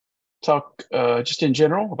talk just in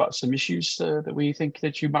general about some issues that we think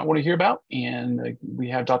that you might want to hear about. And we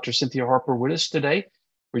have Dr. Cynthia Harper with us today.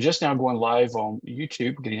 We're just now going live on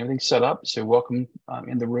YouTube, getting everything set up. So welcome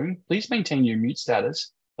in the room. Please maintain your mute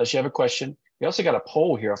status unless you have a question. We also got a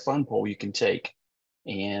poll here, a fun poll you can take.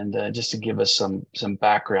 And just to give us some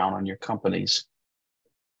background on your companies.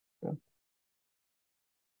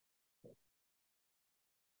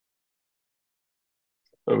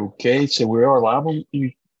 Okay, so we are live on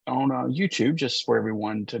YouTube, just for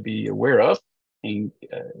everyone to be aware of, and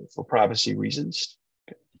for privacy reasons.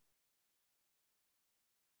 Okay.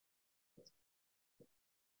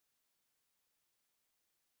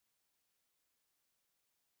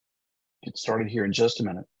 Get started here in just a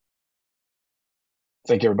minute.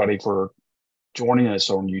 Thank everybody for joining us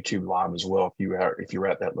on YouTube Live as well. If you're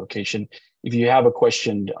at that location, if you have a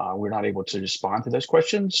question, we're not able to respond to those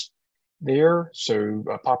questions there. So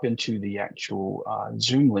pop into the actual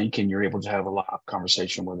Zoom link and you're able to have a live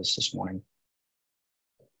conversation with us this morning.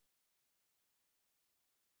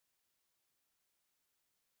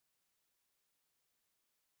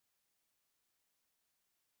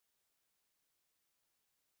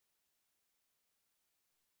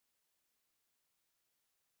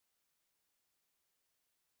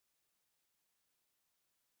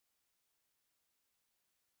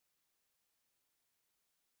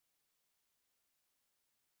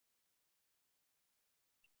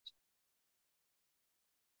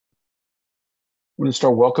 We're going to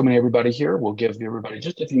start welcoming everybody here. We'll give everybody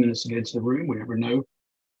just a few minutes to get into the room. We never know.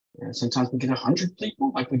 Sometimes we get 100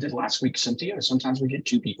 people like we did last week, Cynthia. Sometimes we get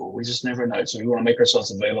 2 people. We just never know. So we want to make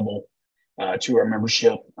ourselves available to our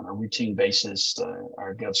membership on a routine basis.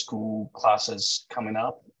 Our GovSchool classes coming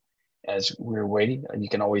up as we're waiting. You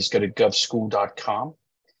can always go to govschool.com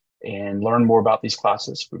and learn more about these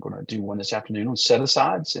classes. We're going to do one this afternoon on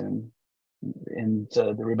set-asides and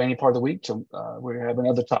the remaining part of the week. We're having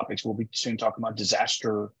other topics. We'll be soon talking about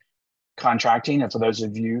disaster contracting. And for those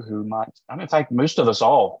of you who might, in fact, most of us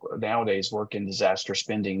all nowadays work in disaster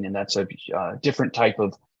spending, and that's a different type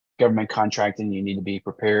of government contracting. You need to be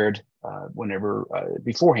prepared whenever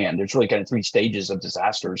beforehand. There's really kind of 3 stages of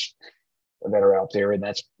disasters that are out there, and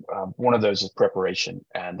that's one of those is preparation,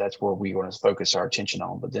 and that's where we want to focus our attention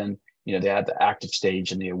on. But then, they add the active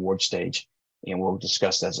stage and the award stage, and we'll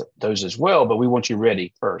discuss those as well. But we want you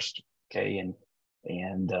ready first, okay? And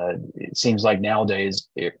it seems like nowadays,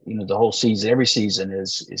 the whole season, every season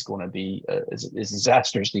is going to be is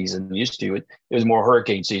disaster season. Used to it was more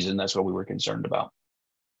hurricane season. That's what we were concerned about,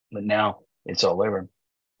 but now it's all over.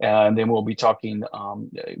 And then we'll be talking.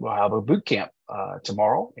 We'll have a boot camp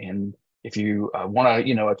tomorrow, and if you want a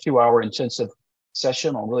 2-hour intensive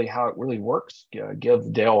session on really how it really works,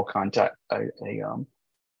 give Dale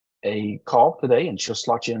a call today, and she'll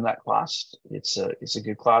slot you in that class. It's a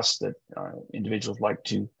good class that individuals like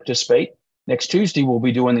to participate. Next Tuesday, we'll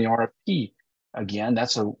be doing the RFP again.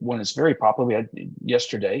 That's one that's very popular. We had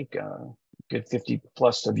yesterday, good 50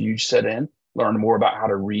 plus of you set in, learn more about how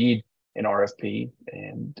to read an RFP,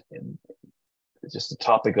 and it's just a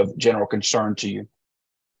topic of general concern to you.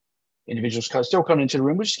 Individuals still coming into the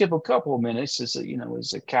room. We'll just give a couple of minutes as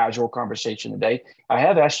a casual conversation today. I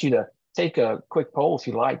have asked you to take a quick poll if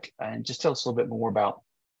you like, and just tell us a little bit more about,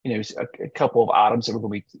 a couple of items that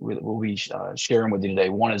we'll be sharing with you today.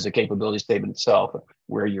 One is the capability statement itself,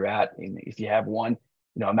 where you're at, and if you have one,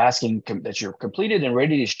 I'm asking that you're completed and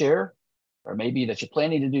ready to share, or maybe that you're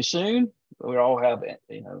planning to do soon. We all have,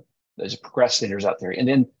 those procrastinators out there. And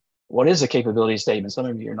then, what is a capability statement? Some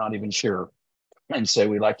of you are not even sure, and so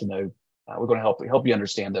we'd like to know. We're going to help you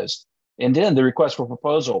understand those. And then the request for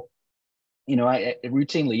proposal. I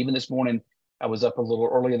routinely, even this morning, I was up a little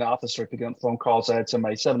early in the office, started picking up phone calls. I had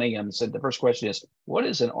somebody 7 a.m. and said, the first question is, what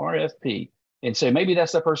is an RFP? And so maybe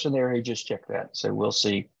that's the person there who just checked that. So we'll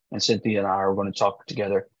see. And Cynthia and I are going to talk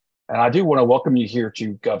together. And I do want to welcome you here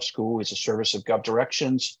to GovSchool. It's a service of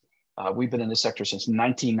GovDirections. We've been in this sector since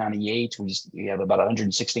 1998. We have about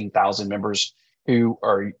 116,000 members who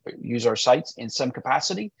use our sites in some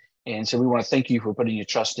capacity. And so we want to thank you for putting your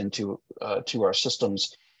trust into to our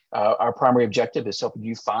systems. Our primary objective is helping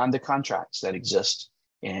you find the contracts that exist,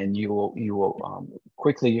 and you will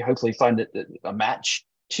quickly, hopefully, find a match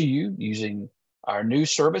to you using our new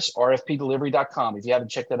service, rfpdelivery.com. If you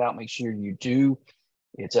haven't checked that out, make sure you do.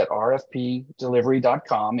 It's at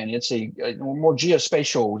rfpdelivery.com, and it's a more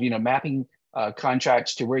geospatial, mapping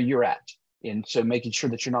contracts to where you're at, and so making sure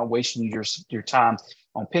that you're not wasting your time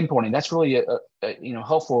on pinpointing. That's really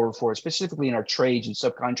helpful for specifically in our trades and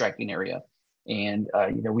subcontracting area. And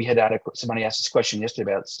we had somebody asked this question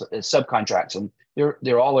yesterday about subcontracts, and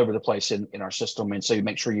they're all over the place in our system. And so you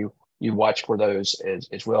make sure you you watch for those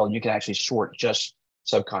as well. And you can actually short just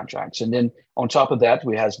subcontracts. And then on top of that,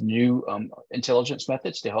 we have new intelligence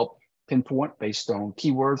methods to help pinpoint based on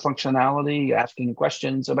keyword functionality, asking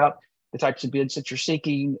questions about the types of bids that you're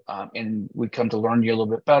seeking. And we come to learn you a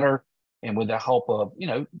little bit better. And with the help of,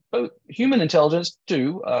 both human intelligence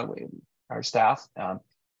too, our staff,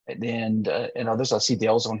 and others. I see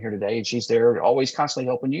Dale's on here today, and she's there always constantly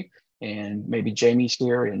helping you. And maybe Jamie's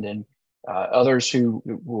here, and then others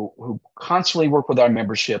who constantly work with our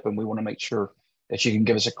membership. And we want to make sure that you can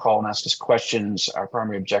give us a call and ask us questions. Our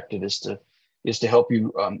primary objective is to help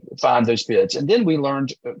you find those bids. And then we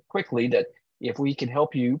learned quickly that if we can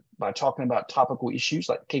help you by talking about topical issues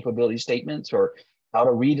like capability statements or how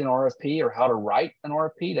to read an RFP or how to write an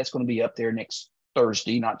RFP, that's going to be up there next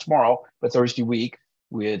Thursday, not tomorrow, but Thursday week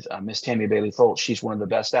with Miss Tammy Bailey Foltz. She's one of the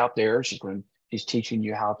best out there. She's teaching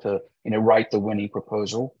you how to write the winning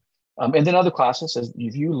proposal. And then other classes, as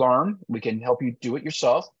if you learn, we can help you do it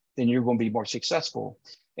yourself, then you're going to be more successful.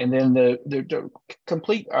 And then to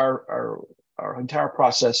complete our entire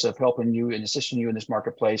process of helping you and assisting you in this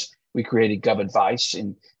marketplace, we created Gov Advice,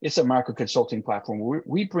 and it's a micro consulting platform where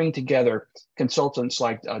we bring together consultants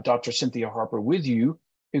like Dr. Cynthia Harper with you,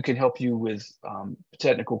 who can help you with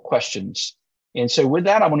technical questions. And so with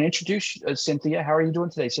that, I want to introduce Cynthia. How are you doing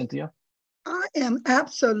today, Cynthia? I am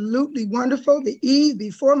absolutely wonderful. The eve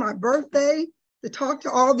before my birthday, to talk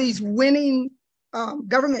to all these winning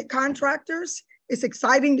government contractors. It's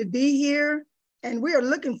exciting to be here. And we are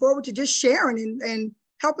looking forward to just sharing and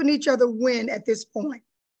helping each other win at this point.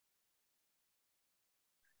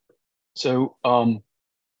 So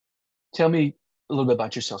tell me a little bit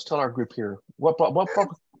about yourselves. Tell our group here, what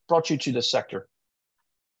brought you to this sector?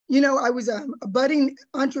 I was a budding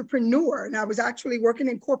entrepreneur, and I was actually working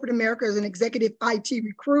in corporate America as an executive IT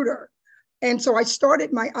recruiter. And so I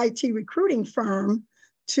started my IT recruiting firm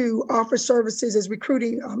to offer services as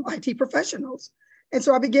recruiting IT professionals. And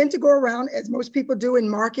so I began to go around, as most people do, in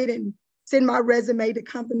market and send my resume to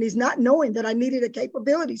companies, not knowing that I needed a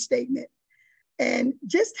capability statement. And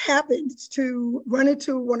just happened to run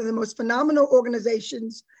into one of the most phenomenal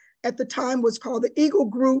organizations at the time, was called the Eagle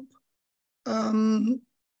Group.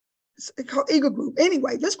 Eagle Group.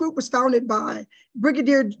 Anyway, this group was founded by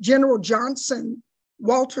Brigadier General Johnson,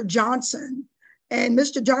 Walter Johnson. And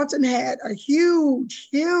Mr. Johnson had a huge,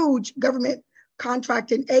 huge government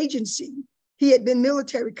contracting agency. He had been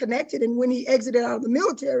military connected. And when he exited out of the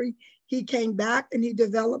military, he came back and he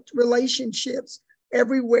developed relationships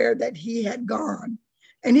everywhere that he had gone.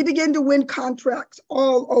 And he began to win contracts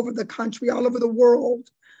all over the country, all over the world.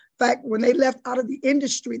 In fact, when they left out of the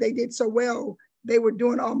industry, they did so well, they were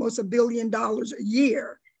doing almost $1 billion a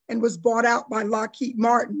year, and was bought out by Lockheed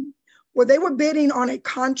Martin. Well, they were bidding on a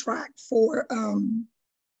contract for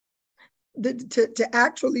to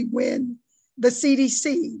actually win the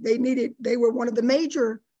CDC. They were one of the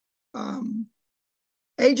major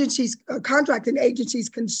agencies, contracting agencies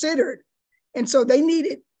considered. And so they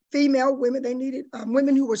needed female women. They needed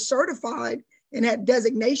women who were certified and had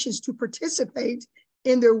designations to participate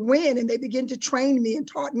in their win. And they began to train me and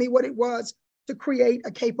taught me what it was to create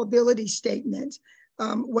a capability statement,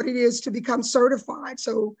 what it is to become certified.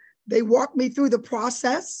 So they walked me through the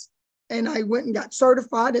process, and I went and got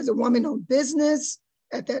certified as a woman-owned business.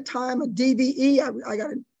 At that time, a DBE, I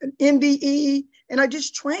got an MBE, and I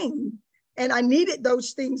just trained. And I needed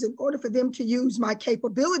those things in order for them to use my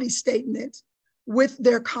capability statement with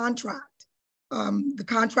their contract. The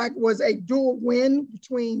contract was a dual win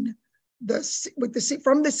between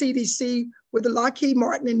from the CDC with the Lockheed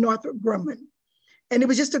Martin and Northrop Grumman. And it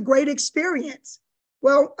was just a great experience.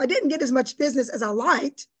 Well, I didn't get as much business as I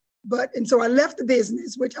liked, and so I left the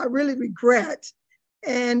business, which I really regret,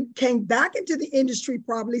 and came back into the industry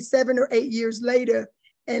probably 7 or 8 years later,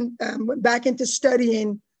 and went back into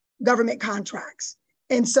studying government contracts.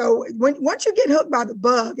 And so once you get hooked by the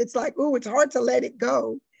bug, it's like, oh, it's hard to let it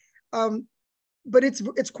go. But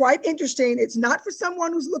it's quite interesting. It's not for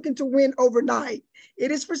someone who's looking to win overnight.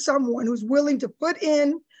 It is for someone who's willing to put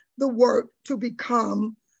in the work to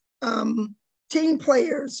become team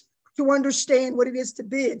players, to understand what it is to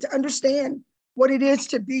bid, to understand what it is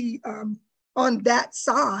to be on that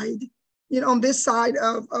side, on this side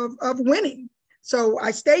of winning. So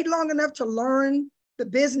I stayed long enough to learn the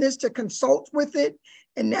business, to consult with it.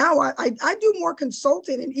 And now I do more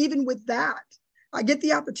consulting. And even with that, I get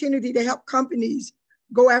the opportunity to help companies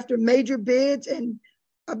go after major bids. And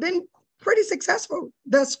I've been pretty successful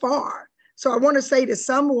thus far. So I want to say to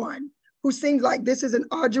someone who seems like this is an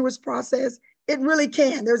arduous process, it really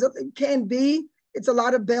can. It's a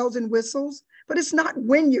lot of bells and whistles, but it's not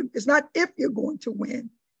if you're going to win,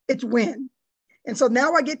 it's when. And so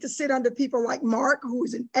now I get to sit under people like Mark, who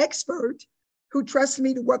is an expert, who trusts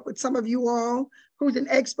me to work with some of you all, who's an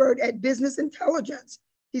expert at business intelligence.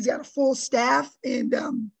 He's got a full staff and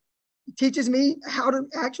teaches me how to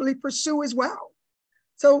actually pursue as well.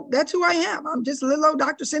 So that's who I am. I'm just little old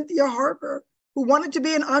Dr. Cynthia Harper, who wanted to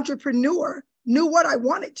be an entrepreneur, knew what I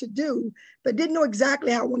wanted to do, but didn't know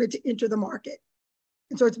exactly how I wanted to enter the market.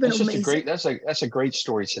 And so it's been amazing. That's a great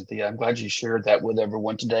story, Cynthia. I'm glad you shared that with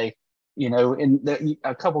everyone today. You know, and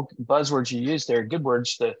a couple buzzwords you used there, good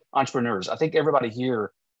words, the entrepreneurs. I think everybody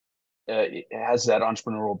here has that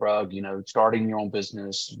entrepreneurial bug, you know, starting your own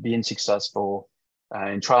business, being successful,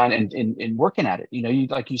 and trying and working at it. You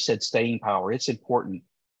know, like you said, staying power, it's important.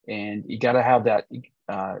 And you got to have that,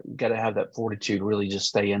 fortitude to really just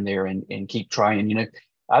stay in there and keep trying. You know,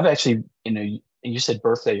 I've actually, you know, you said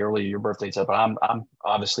birthday earlier, your birthday's up, but I'm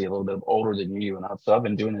obviously a little bit older than you. And so I've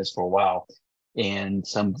been doing this for a while, and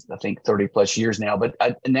I think 30 plus years now, but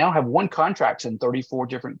I now have won contracts in 34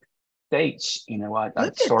 different states. You know, I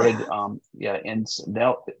started, and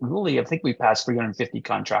now really, I think we passed 350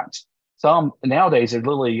 contracts. Some nowadays are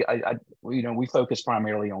literally, you know, we focus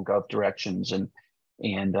primarily on gov directions and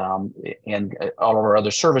all of our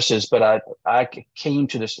other services. But I came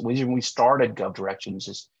to this when we started Gov Directions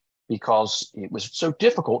is because it was so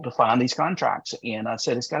difficult to find these contracts, and I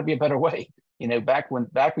said it's got to be a better way. You know, back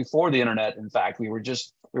before the internet, in fact, we were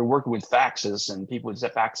working with faxes, and people would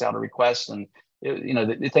fax out a request, and you know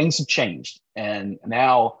the things have changed. And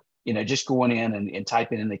now, you know, just going in and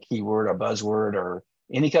typing in the keyword or buzzword or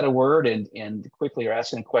any kind of word and quickly you're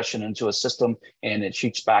asking a question into a system and it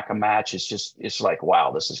shoots back a match. It's like,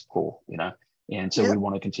 wow, this is cool, you know? And so we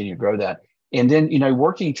want to continue to grow that. And then, you know,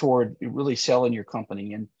 working toward really selling your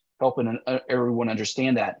company and helping everyone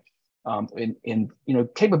understand that. And you know,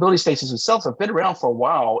 capability statements themselves have been around for a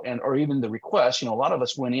while, or even the request, you know, a lot of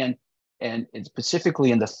us went in and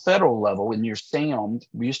specifically in the federal level in your SAM,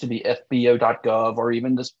 we used to be FBO.gov or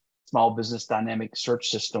even the Small Business Dynamic Search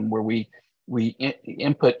System where we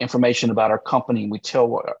input information about our company. We tell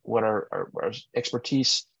what our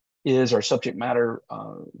expertise is, our subject matter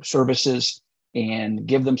services, and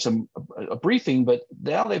give them a briefing. But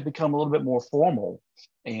now they've become a little bit more formal,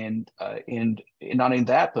 and not only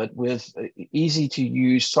that, but with easy to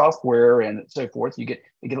use software and so forth, you get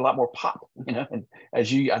a lot more pop. You know, and I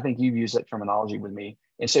think you've used that terminology with me,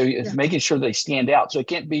 and so it's making sure they stand out. So it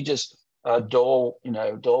can't be just dull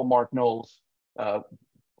Mark Knowles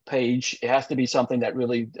page. It has to be something that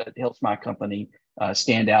really helps my company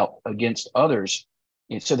stand out against others,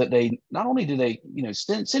 and so that they not only do they, you know,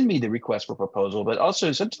 send me the request for proposal, but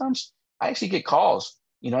also sometimes I actually get calls.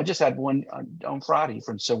 You know, I just had one on Friday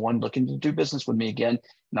from someone looking to do business with me again.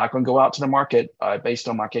 Not going to go out to the market based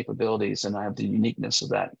on my capabilities, and I have the uniqueness of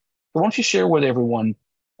that. But why don't you share with everyone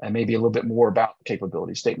maybe a little bit more about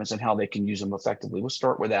capability statements and how they can use them effectively? We'll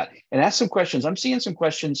start with that and ask some questions. I'm seeing some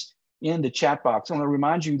questions in the chat box. I want to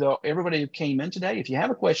remind you, though, everybody who came in today, if you have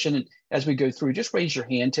a question as we go through, just raise your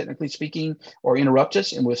hand, technically speaking, or interrupt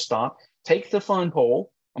us and we'll stop. Take the fun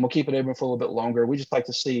poll, and we'll keep it open for a little bit longer. We just like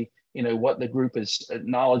to see, you know, what the group is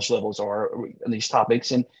knowledge levels are in these topics,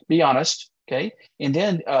 and be honest, okay? And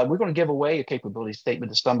then we're going to give away a capability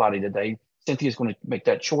statement to somebody today. Cynthia's going to make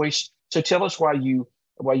that choice. So tell us why you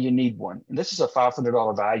need one. And this is a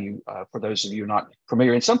 $500 value for those of you not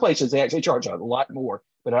familiar. In some places, they actually charge a lot more.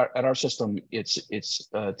 But at our system, it's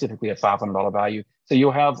typically a $500 value. So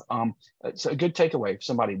you'll have it's a good takeaway.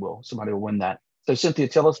 Somebody will win that. So Cynthia,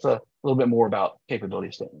 tell us a little bit more about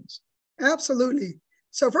capability statements. Absolutely.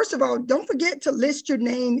 So first of all, don't forget to list your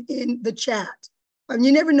name in the chat.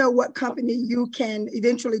 You never know what company you can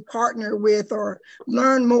eventually partner with or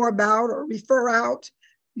learn more about or refer out.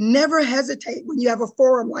 Never hesitate when you have a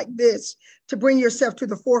forum like this to bring yourself to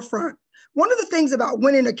the forefront. One of the things about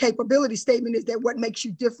winning a capability statement is that what makes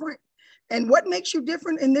you different. And what makes you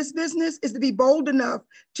different in this business is to be bold enough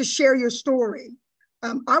to share your story.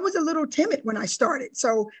 I was a little timid when I started,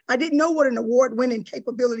 so I didn't know what an award-winning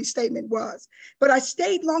capability statement was, but I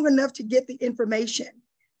stayed long enough to get the information.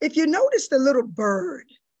 If you notice the little bird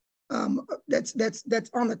that's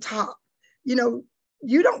on the top, you know,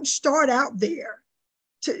 you don't start out there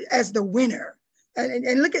as the winner.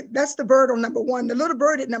 And look at, that's the bird on number 1. The little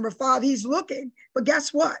bird at number 5, he's looking, but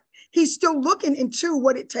guess what? He's still looking into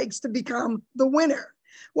what it takes to become the winner.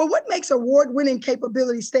 Well, what makes award-winning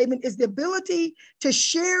capability statement is the ability to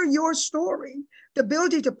share your story, the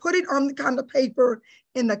ability to put it on the paper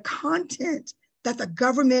in the content that the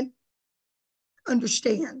government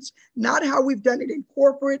understands, not how we've done it in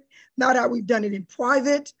corporate, not how we've done it in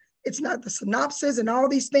private. It's not the synopsis and all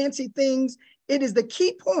these fancy things. It is the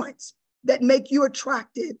key points that make you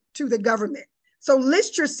attractive to the government. So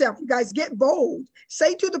list yourself, you guys, get bold.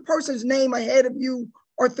 Say to the person's name ahead of you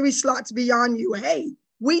or 3 slots beyond you, hey,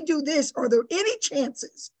 we do this. Are there any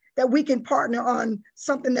chances that we can partner on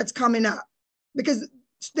something that's coming up? Because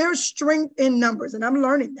there's strength in numbers, and I'm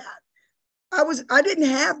learning that. I didn't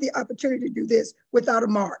have the opportunity to do this without a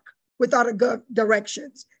mark, without a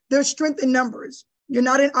directions. There's strength in numbers. You're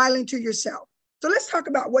not an island to yourself. So let's talk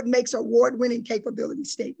about what makes award-winning capability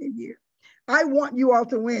statement here. I want you all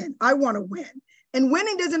to win. I want to win. And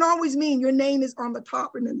winning doesn't always mean your name is on the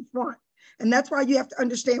top and in the front. And that's why you have to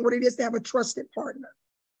understand what it is to have a trusted partner.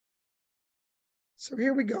 So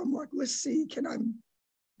here we go, Mark. Let's see.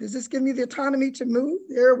 Does this give me the autonomy to move?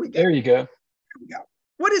 There we go. There you go. There we go.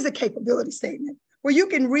 What is a capability statement? Well, you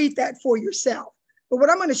can read that for yourself. But what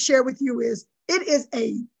I'm going to share with you is it is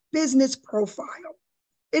a business profile.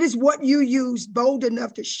 It is what you use bold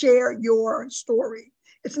enough to share your story.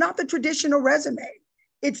 It's not the traditional resume.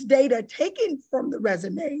 It's data taken from the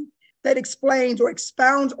resume that explains or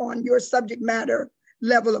expounds on your subject matter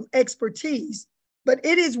level of expertise, but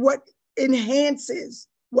it is what enhances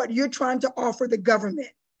what you're trying to offer the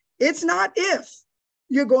government. It's not if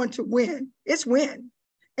you're going to win, it's when.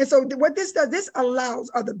 And so what this does, this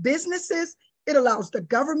allows other businesses, it allows the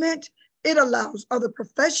government, it allows other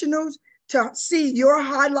professionals to see your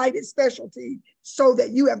highlighted specialty so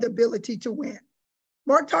that you have the ability to win.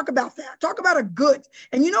 Mark, talk about that. Talk about a good,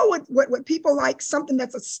 and you know what people like? Something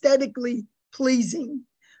that's aesthetically pleasing.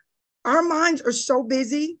 Our minds are so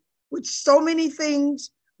busy with so many things.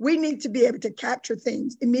 We need to be able to capture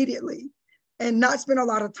things immediately and not spend a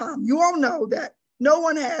lot of time. You all know that no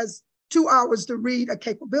one has 2 hours to read a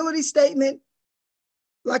capability statement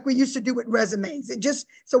like we used to do with resumes.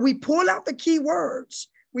 So we pull out the key words.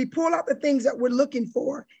 We pull out the things that we're looking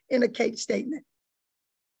for in a CAPE statement.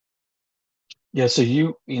 Yeah, so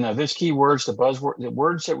those keywords, the buzzword, the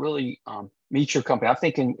words that really meet your company. I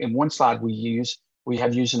think in one slide we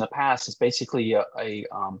have used in the past, it's basically a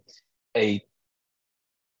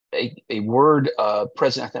word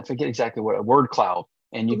present. I forget exactly what, a word cloud,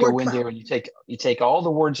 and you go in there and you take all the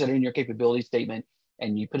words that are in your capability statement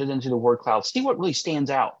and you put it into the word cloud. See what really stands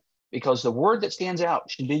out, because the word that stands out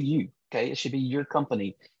should be you. Okay, it should be your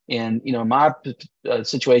company. And in my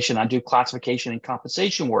situation, I do classification and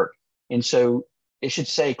compensation work. And so it should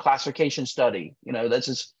say classification study. That's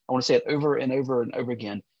just, I want to say it over and over and over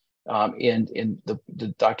again in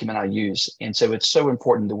the document I use. And so it's so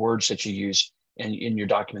important, the words that you use in your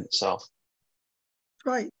document itself.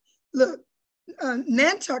 Right. Look,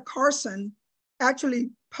 Nanta Carson actually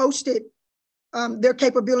posted their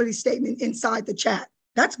capability statement inside the chat.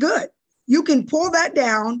 That's good. You can pull that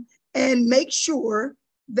down and make sure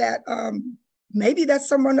that maybe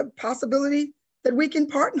that's a possibility that we can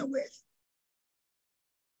partner with.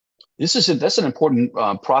 That's an important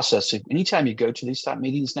process. Anytime you go to these type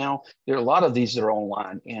meetings now, there are a lot of these that are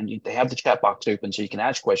online, and they have the chat box open so you can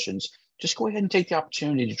ask questions. Just go ahead and take the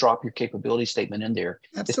opportunity to drop your capability statement in there.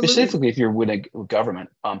 Absolutely. Specifically if you're with a government.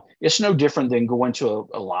 It's no different than going to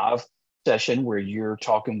a live session where you're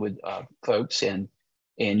talking with folks and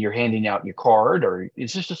you're handing out your card, or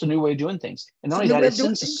it's just a new way of doing things. And not only that, it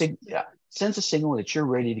sends a signal that you're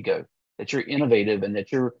ready to go, that you're innovative, and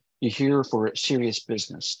that you're here for serious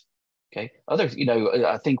business. Okay.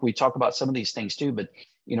 I think we talk about some of these things too, but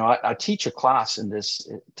I teach a class in this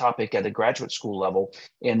topic at a graduate school level,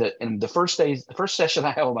 and the first session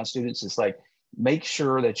I have with my students is like, make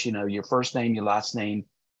sure that your first name, your last name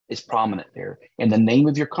is prominent there, and the name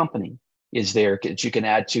of your company is there that you can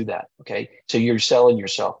add to that. Okay, so you're selling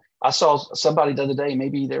yourself. I saw somebody the other day,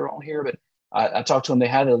 maybe they're on here, but I talked to them. They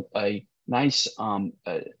had a nice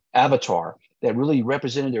avatar that really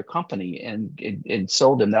represented their company and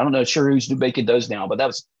sold them. I don't know sure who's making those now, but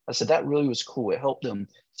I said that really was cool. It helped them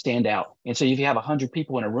stand out. And so if you have 100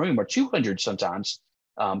 people in a room, or 200 sometimes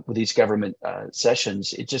with these government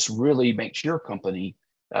sessions, it just really makes your company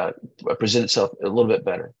present itself a little bit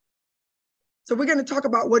better. So we're going to talk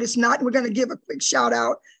about what it's not, and we're going to give a quick shout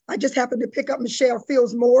out. I just happened to pick up Michelle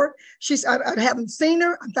Fields Moore. I haven't seen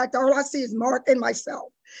her. In fact, all I see is Mark and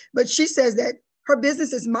myself. But she says that her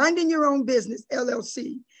business is Minding Your Own Business,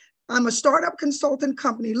 LLC. I'm a startup consultant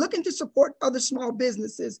company looking to support other small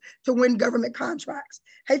businesses to win government contracts.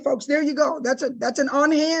 Hey, folks, there you go. That's an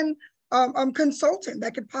on-hand consultant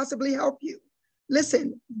that could possibly help you.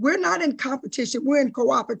 Listen, we're not in competition. We're in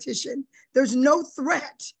co-opetition. There's no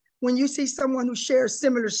threat when you see someone who shares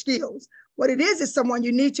similar skills. What it is someone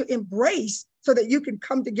you need to embrace so that you can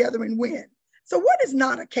come together and win. So what is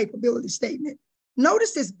not a capability statement?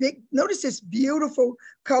 Notice this beautiful,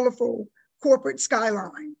 colorful corporate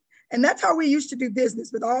skyline. And that's how we used to do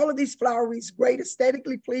business, with all of these floweries, great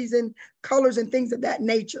aesthetically pleasing colors and things of that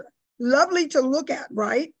nature. Lovely to look at,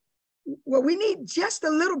 right? Well, we need just a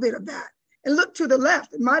little bit of that. And look to the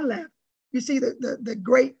left, my left, you see the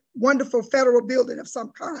great, wonderful federal building of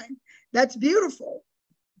some kind. That's beautiful.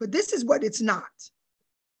 But this is what it's not.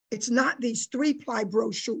 It's not these 3-ply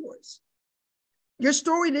brochures. Your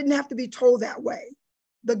story didn't have to be told that way.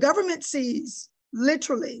 The government sees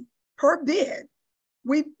literally per bid,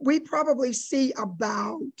 we probably see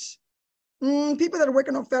about, people that are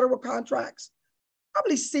working on federal contracts,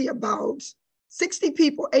 probably see about 60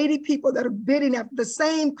 people, 80 people that are bidding at the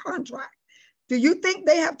same contract. Do you think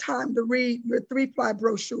they have time to read your 3-ply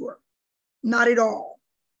brochure? Not at all.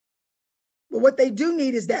 But what they do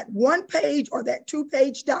need is that 1-page or that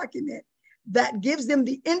 2-page document that gives them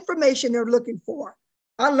the information they're looking for.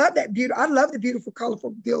 I love that I love the beautiful,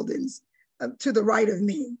 colorful buildings to the right of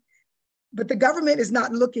me. But the government is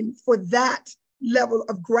not looking for that level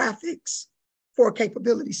of graphics for a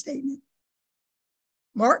capability statement.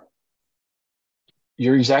 Mark?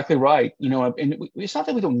 You're exactly right. And it's not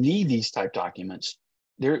that we don't need these type documents.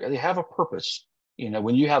 They have a purpose.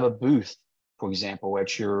 When you have a booth, for example,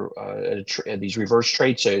 at your at these reverse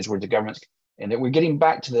trade shows where the government's, and that we're getting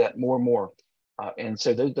back to that more and more. And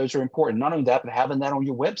so those are important. Not only that, but having that on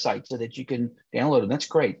your website so that you can download it. That's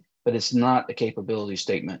great, but it's not a capability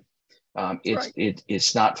statement.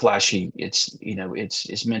 It's not flashy. It's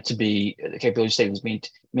meant to be, the capability statement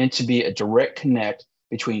is meant to be a direct connect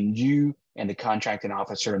between you and the contracting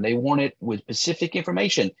officer, and they want it with specific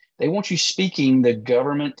information. They want you speaking the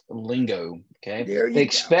government lingo. Okay,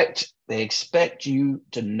 they expect you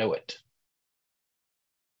to know it.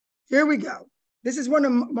 Here we go. This is one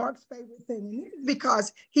of Mark's favorite things,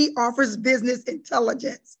 because he offers business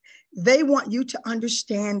intelligence. They want you to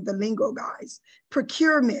understand the lingo, guys.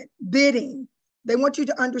 Procurement, bidding. They want you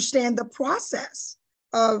to understand the process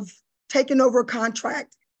of taking over a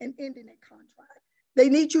contract and ending a contract. They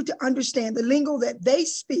need you to understand the lingo that they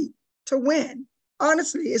speak to win.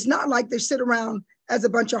 Honestly, it's not like they sit around as a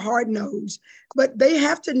bunch of hard nosed, but they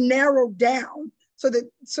have to narrow down so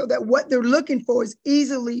that what they're looking for is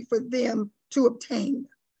easily for them to obtain.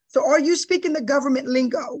 So are you speaking the government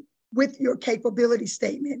lingo with your capability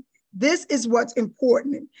statement? This is what's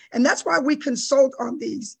important. And that's why we consult on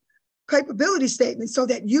these capability statements, so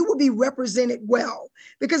that you will be represented well.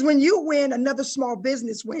 Because when you win, another small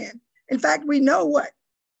business win. In fact, we know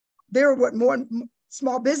there are more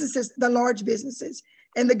small businesses than large businesses.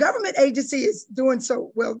 And the government agency is doing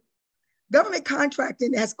so well. Government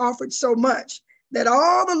contracting has offered so much that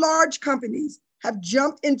all the large companies have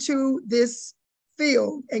jumped into this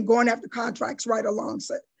field and going after contracts right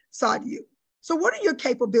alongside you. So what are your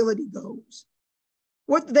capability goals?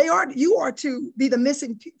 You are to be the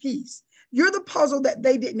missing piece. You're the puzzle that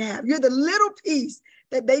they didn't have. You're the little piece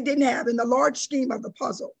that they didn't have in the large scheme of the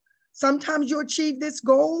puzzle. Sometimes you achieve this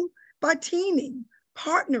goal by teaming,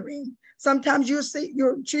 partnering. Sometimes you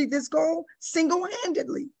achieve this goal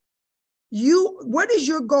single-handedly. What is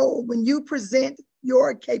your goal when you present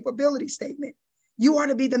your capability statement? You are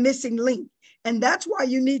to be the missing link. And that's why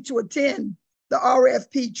you need to attend the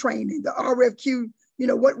RFP training, the RFQ.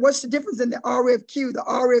 What's the difference in the RFQ, the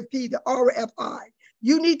RFP, the RFI?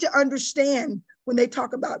 You need to understand when they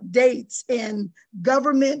talk about dates and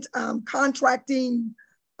government contracting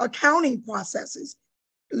accounting processes,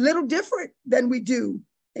 a little different than we do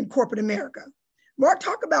in corporate America. Mark,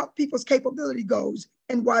 talk about people's capability goals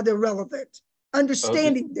and why they're relevant,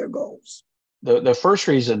 understanding their goals. The first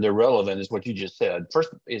reason they're relevant is what you just said. First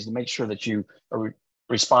is to make sure that you are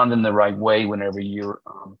responding the right way whenever you're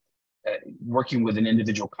working with an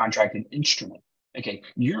individual contracting instrument. Okay,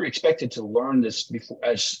 you're expected to learn this before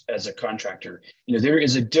as a contractor. There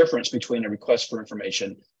is a difference between a request for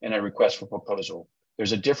information and a request for proposal.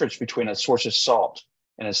 There's a difference between a source of salt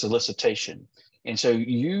and a solicitation. And so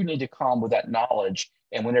you need to come with that knowledge.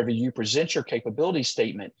 And whenever you present your capability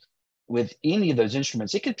statement with any of those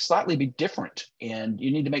instruments, it could slightly be different. And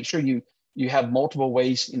you need to make sure you have multiple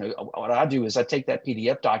ways. What I do is I take that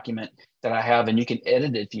PDF document that I have, and you can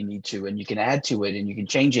edit it if you need to, and you can add to it, and you can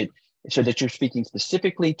change it so that you're speaking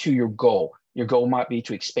specifically to your goal. Your goal might be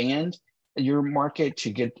to expand your market, to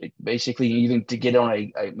get basically even to get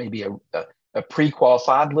on maybe a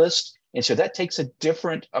pre-qualified list. And so that takes a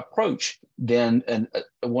different approach than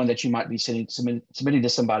one that you might be submitting to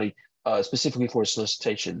somebody specifically for a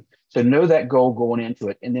solicitation. So know that goal going into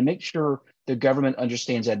it, and then make sure the government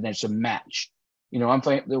understands that and there's a match.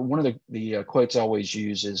 One of the quotes I always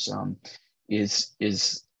use is I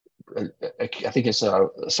think it's a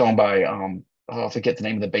song by I forget the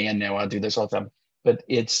name of the band now. I do this all the time. but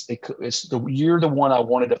it's the "You're the One I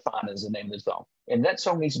Wanted to Find" is the name of the song, and that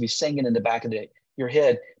song needs to be singing in the back of your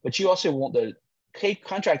head. But you also want the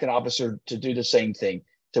contracting officer to do the same thing.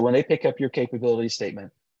 So when they pick up your capability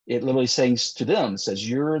statement, it literally sings to them, says,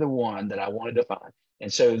 "You're the one that I wanted to find."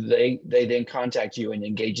 And so they then contact you and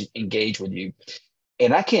engage with you.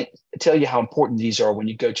 And I can't tell you how important these are when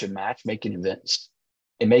you go to matchmaking events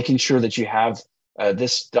and making sure that you have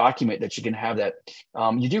this document, that you can have that.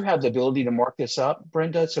 You do have the ability to mark this up,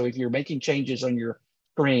 Brenda. So if you're making changes on your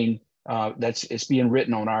screen, it's being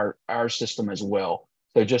written on our system as well.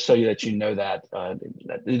 So just so that you know that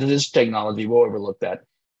this technology will overlook that.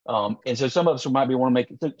 And so some of us might be want to make,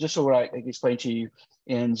 just so I explained to you,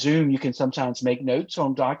 in Zoom, you can sometimes make notes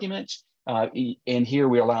on documents. And here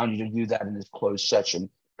we're allowing you to do that in this closed session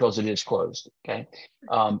because it is closed. Okay.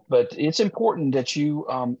 But it's important that you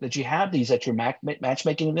have these at your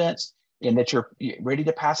matchmaking events, and that you're ready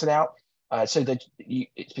to pass it out. So that you,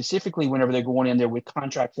 specifically whenever they're going in there with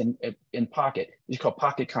contracts in pocket, these are called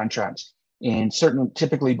pocket contracts, and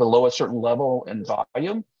typically below a certain level and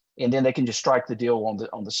volume, and then they can just strike the deal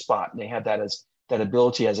on the spot. And they have that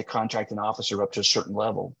ability as a contracting officer up to a certain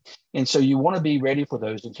level. And so you want to be ready for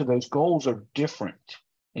those. And so those goals are different,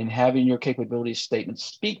 and having your capability statement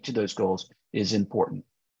speak to those goals is important.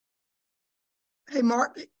 Hey,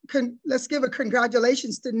 Mark, let's give a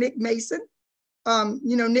congratulations to Nick Mason.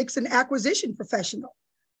 Nick's an acquisition professional,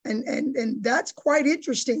 and that's quite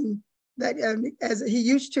interesting that as he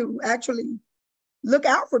used to actually look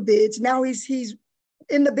out for bids, now he's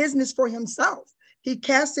in the business for himself. He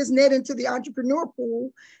cast his net into the entrepreneur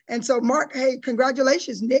pool. And so, Mark, hey,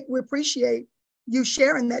 congratulations, Nick. We appreciate you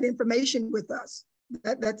sharing that information with us.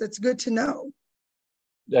 That's good to know.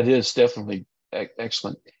 That is definitely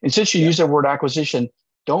excellent. And since you use the word acquisition,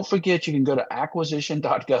 don't forget you can go to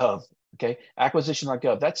acquisition.gov. Okay,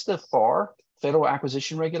 acquisition.gov. That's the FAR, Federal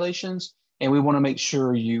Acquisition Regulations. And we want to make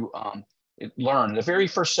sure you learn. The very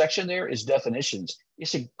first section there is definitions.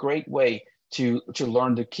 It's a great way to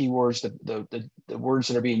learn the keywords, the words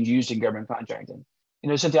that are being used in government contracting.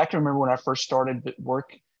 Cynthia, I can remember when I first started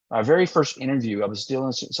work, my very first interview, I was dealing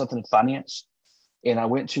with something in finance, and I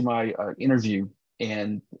went to my interview,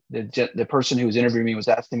 and the person who was interviewing me was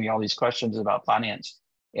asking me all these questions about finance,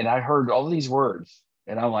 and I heard all these words,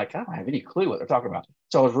 and I'm like, I don't have any clue what they're talking about.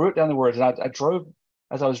 So I wrote down the words, and I drove,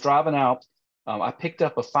 as I was driving out, I picked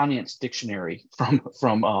up a finance dictionary from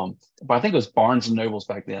I think it was Barnes and Nobles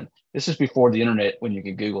back then. This is before the internet when you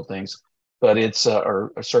could Google things, but it's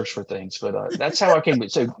or search for things. But that's how I came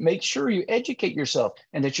with. So make sure you educate yourself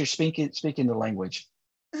and that you're speaking the language.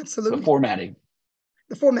 Absolutely. The formatting.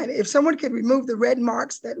 If someone could remove the red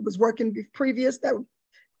marks that was working previous, that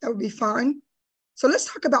would be fine. So let's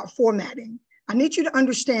talk about formatting. I need you to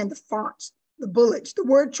understand the fonts, the bullets, the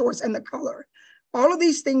word choice, and the color. All of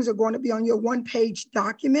these things are going to be on your one-page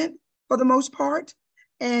document for the most part.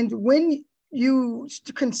 And when you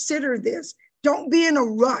consider this, don't be in a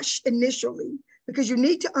rush initially, because you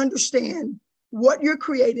need to understand what you're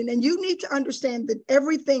creating. And you need to understand that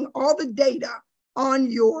everything, all the data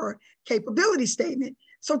on your capability statement.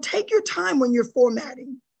 So take your time when you're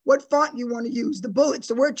formatting, what font you want to use, the bullets,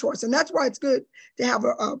 the word choice. And that's why it's good to have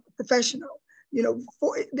a professional.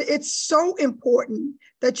 It's so important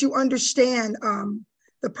that you understand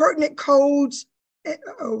the pertinent codes. That's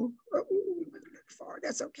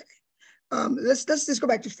okay. Let's just go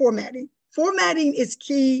back to formatting. Formatting is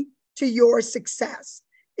key to your success.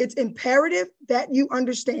 It's imperative that you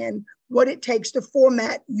understand what it takes to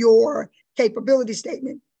format your capability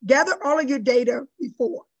statement. Gather all of your data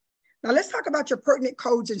before. Now let's talk about your pertinent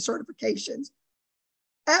codes and certifications.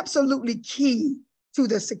 Absolutely key to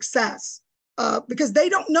the success. Because they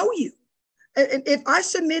don't know you. And if I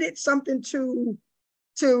submitted something to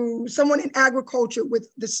someone in agriculture with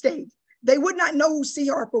the state, they would not know who C.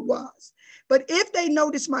 Harper was. But if they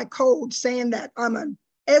notice my code saying that I'm an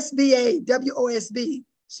SBA, WOSB,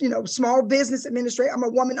 small business administrator, I'm a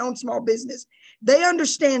woman-owned small business, they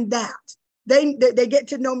understand that. They get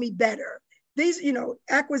to know me better. These,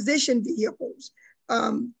 acquisition vehicles,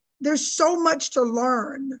 there's so much to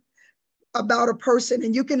learn about a person,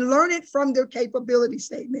 and you can learn it from their capability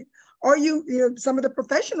statement. Are you, some of the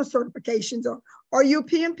professional certifications, are you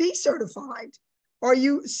PMP certified? Are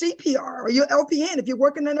you CPR? Are you LPN? If you're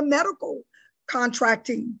working in a medical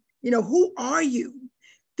contracting, who are you?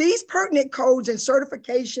 These pertinent codes and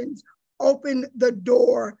certifications open the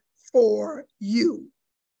door for you.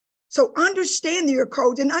 So understand your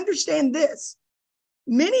codes and understand this.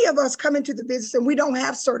 Many of us come into the business and we don't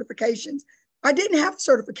have certifications. I didn't have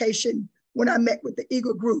certification when I met with the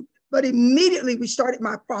Eagle Group, but immediately we started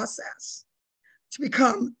my process. to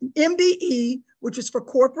become an MBE, which was for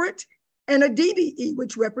corporate, and a DBE,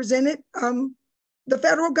 which represented the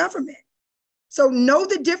federal government. So know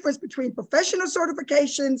the difference between professional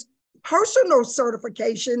certifications, personal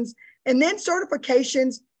certifications, and then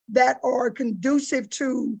certifications that are conducive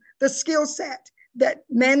to the skill set that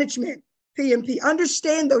management, PMP,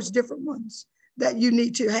 understand those different ones that you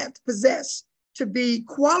need to have to possess to be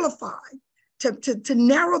qualified, to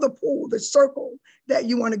narrow the pool, the circle that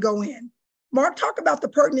you want to go in. Mark, talk about the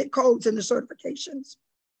pertinent codes and the certifications.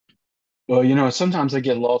 Well, sometimes I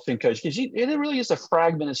get lost in coach because it really is a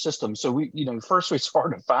fragmented system. So first it's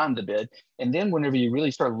hard to find the bid. And then whenever you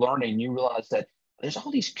really start learning, you realize that there's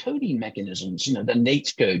all these coding mechanisms, the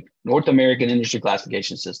NAICS code, North American Industry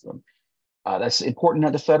Classification System. That's important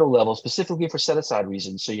at the federal level, specifically for set-aside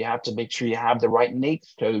reasons. So you have to make sure you have the right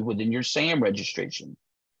NAICS code within your SAM registration.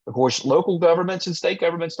 Of course, local governments and state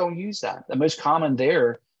governments don't use that. The most common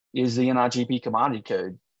there is the NIGP commodity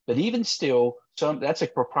code. But even still, that's a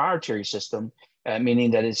proprietary system,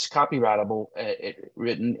 meaning that it's copyrightable,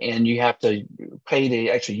 written, and you have to pay to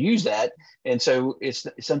actually use that. And so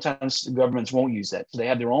sometimes governments won't use that. So they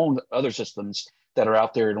have their own other systems that are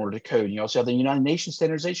out there in order to code. You also have the United Nations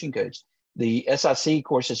standardization codes. The SIC, of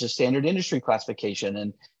course, is a standard industry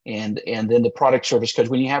classification, and then the product service codes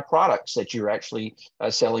when you have products that you're actually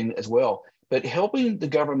selling as well. But helping the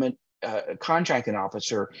government contracting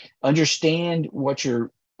officer understand what you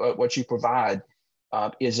provide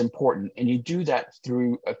is important, and you do that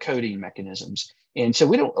through coding mechanisms. And so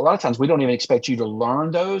a lot of times we don't even expect you to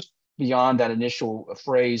learn those beyond that initial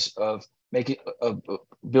phrase of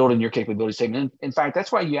building your capability statement. In fact,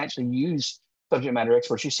 that's why you actually use subject matter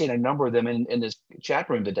experts. You've seen a number of them in this chat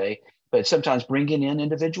room today, but sometimes bringing in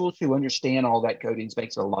individuals who understand all that coding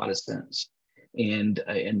makes a lot of sense in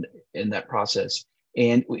that process.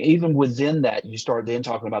 And even within that, you start then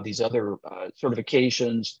talking about these other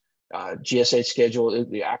certifications, GSA schedule,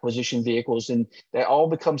 the acquisition vehicles, and that all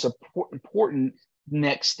becomes important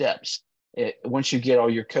next steps once you get all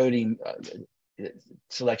your coding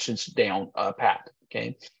selections down pat.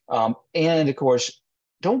 Okay, and of course,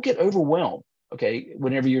 don't get overwhelmed. Okay,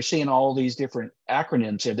 whenever you're seeing all these different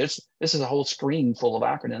acronyms here, this is a whole screen full of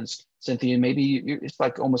acronyms. Cynthia, maybe it's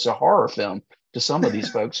like almost a horror film to some of these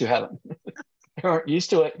folks who aren't used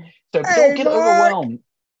to it. So don't get overwhelmed.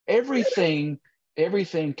 Everything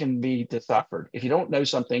can be deciphered. If you don't know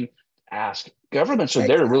something, ask. Governments are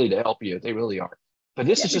there really to help you. They really are. But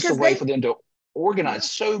this is just a way for them to organize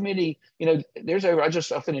so many.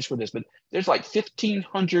 I'll finish with this, but there's like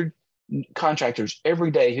 1,500 contractors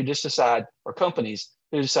every day who just decide, or companies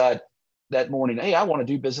who decide that morning, hey, I want to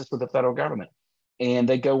do business with the federal government, and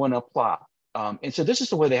they go and apply. And so this is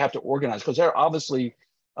the way they have to organize, because they're obviously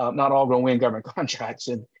not all going to win government contracts,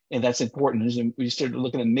 and that's important. And we started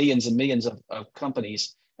looking at millions and millions of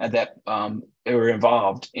companies that are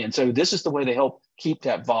involved, and so this is the way to help keep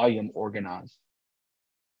that volume organized.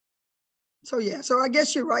 So I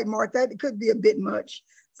guess you're right, Mark. That could be a bit much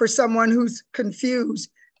for someone who's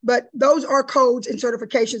confused. But those are codes and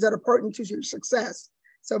certifications that are pertinent to your success.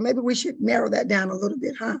 So maybe we should narrow that down a little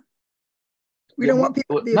bit, huh? We don't want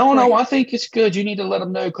people to be afraid. No, I think it's good. You need to let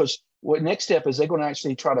them know, because what next step is they're going to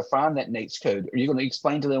actually try to find that NAICS code. Are you going to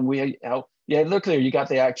explain to them look there, you got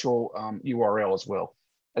the actual URL as well.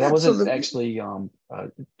 And that wasn't actually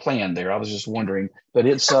planned there. I was just wondering. But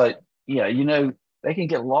it's, they can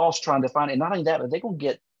get lost trying to find it. And not only that, but they're going to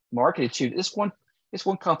get marketed to. This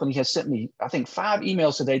one company has sent me, I think, 5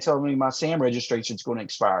 emails today telling me my SAM registration is going to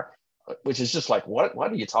expire, which is just like, what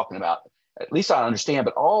are you talking about? At least I understand.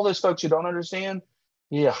 But all those folks who don't understand,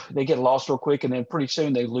 they get lost real quick. And then pretty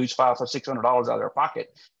soon they lose $500 or $600 out of their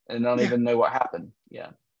pocket and don't even know what happened.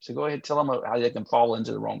 Yeah. So go ahead, tell them how they can fall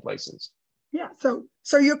into the wrong places. Yeah.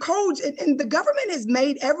 So your codes, and the government has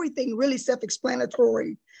made everything really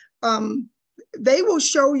self-explanatory. They will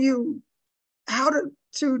show you how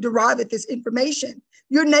to derive this information.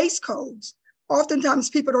 Your NAICS codes. Oftentimes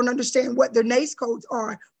people don't understand what their NAICS codes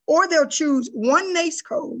are, or they'll choose one NAICS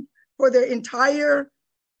code for their entire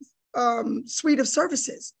suite of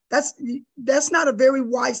services. That's not a very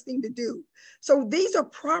wise thing to do. So these are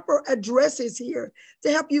proper addresses here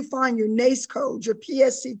to help you find your NAICS codes, your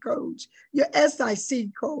PSC codes, your SIC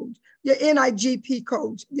codes, your NIGP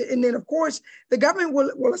codes. And then, of course, the government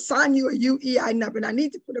will assign you a UEI number. And I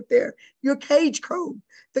need to put up there your CAGE code.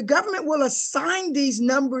 The government will assign these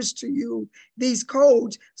numbers to you, these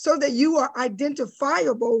codes, so that you are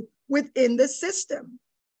identifiable within the system.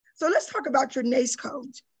 So let's talk about your NAICS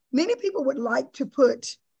codes. Many people would like to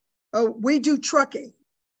put, we do trucking.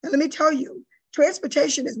 And let me tell you,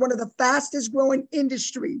 transportation is one of the fastest growing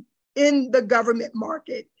industry in the government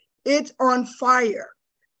market. It's on fire.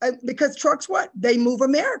 Because trucks, what? They move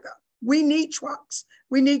America. We need trucks.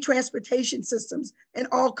 We need transportation systems and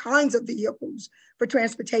all kinds of vehicles for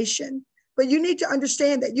transportation. But you need to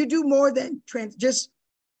understand that you do more than just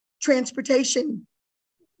transportation,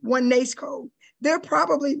 one NAICS code. There are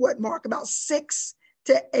probably, what, Mark, about 6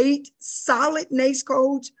 to 8 solid NAICS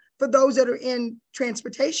codes for those that are in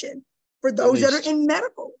transportation, for those that are in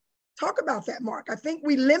medical. Talk about that, Mark. I think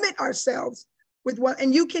we limit ourselves with one,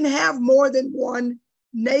 and you can have more than one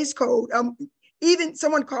NAICS code. Even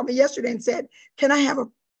someone called me yesterday and said, can I have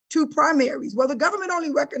 2 primaries? Well, the government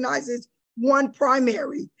only recognizes one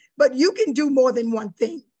primary, but you can do more than one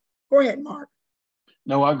thing. Go ahead, Mark.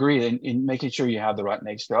 No, I agree. In making sure you have the right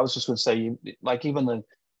NAICS code. I was just going to say, like even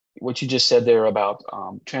what you just said there about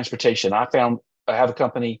transportation. I have a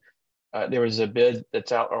company. There was a bid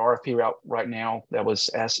that's out, or RFP out right now that was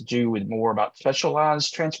asked to do with more about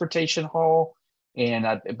specialized transportation haul. And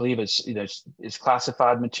I believe it's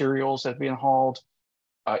classified materials that are being hauled,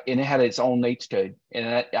 and it had its own NAICS code.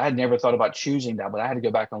 And I had never thought about choosing that, but I had to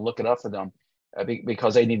go back and look it up for them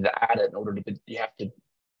because they needed to add it in order to. You have to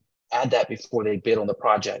add that before they bid on the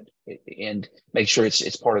project and make sure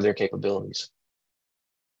it's part of their capabilities.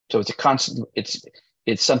 So it's a constant.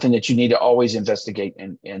 It's something that you need to always investigate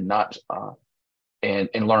and not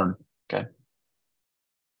and learn. Okay.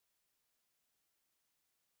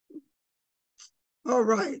 All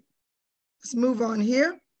right, let's move on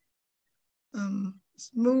here.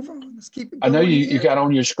 Let's move on. Let's keep it going. I know you got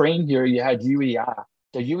on your screen here, you had UEI.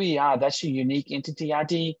 The UEI, that's your unique entity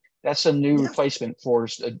ID. That's a new replacement for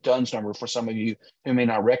a DUNS number for some of you who may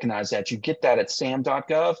not recognize that. You get that at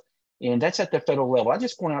sam.gov, and that's at the federal level. I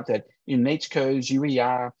just point out that NAICS codes,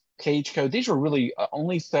 UEI, CAGE code, these are really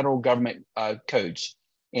only federal government codes.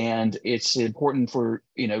 And it's important for,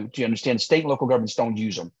 to understand state and local governments don't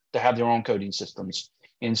use them to have their own coding systems.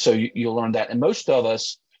 And so you'll learn that. And most of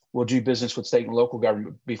us will do business with state and local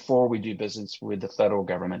government before we do business with the federal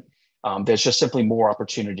government. There's just simply more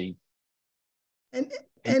opportunity.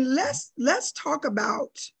 And let's talk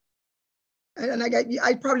about, and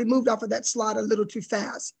I probably moved off of that slide a little too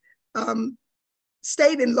fast.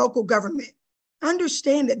 State and local government.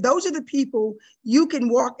 Understand that those are the people you can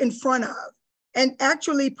walk in front of and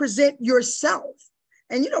actually present yourself.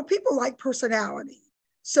 And people like personality.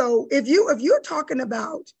 So if you're talking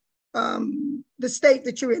about the state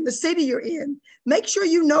that you're in, the city you're in, make sure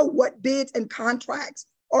you know what bids and contracts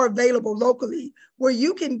are available locally where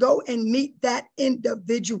you can go and meet that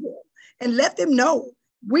individual and let them know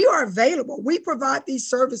we are available. We provide these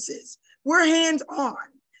services. We're hands-on.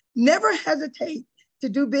 Never hesitate to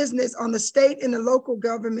do business on the state and the local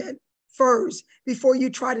government first before you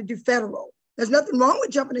try to do federal. There's nothing wrong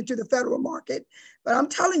with jumping into the federal market, but I'm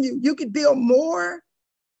telling you, you could build more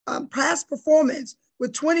past performance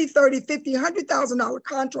with 20, 30, 50, $100,000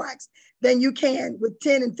 contracts than you can with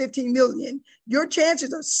 10 and 15 million. Your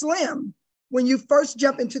chances are slim when you first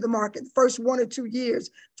jump into the market, first 1 or 2 years,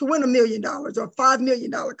 to win $1 million or $5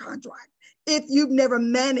 million contract if you've never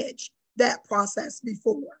managed that process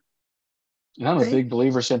before. And I'm a big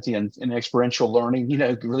believer, Cynthia, in experiential learning,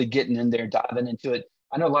 really getting in there, diving into it.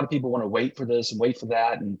 I know a lot of people want to wait for this and wait for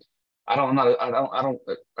that. And I don't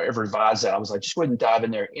ever advise that. I was like, just go ahead and dive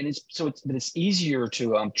in there. And it's easier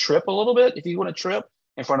to trip a little bit if you want to trip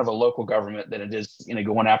in front of a local government than it is,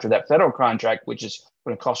 going after that federal contract, which is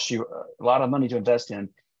going to cost you a lot of money to invest in,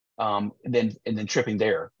 and then tripping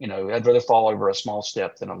there. I'd rather fall over a small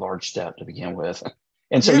step than a large step to begin with.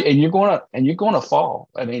 And so, and you're going to fall.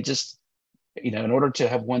 I mean, just, in order to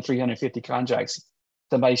have won 350 contracts,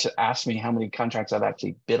 somebody should ask me how many contracts I've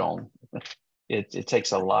actually bid on. It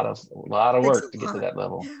takes a lot of work to get to that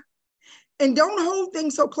level. Yeah. And don't hold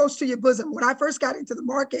things so close to your bosom. When I first got into the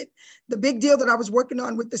market, the big deal that I was working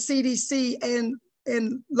on with the CDC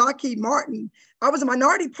and Lockheed Martin, I was a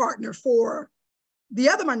minority partner for the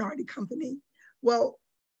other minority company. Well,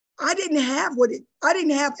 I didn't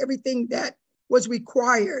have everything that was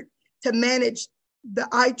required to manage the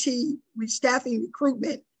IT staffing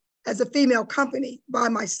recruitment as a female company by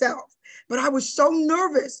myself. But I was so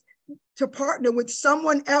nervous to partner with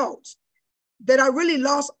someone else that I really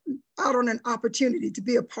lost out on an opportunity to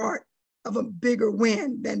be a part of a bigger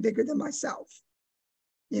win bigger than myself.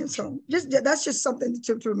 So that's just something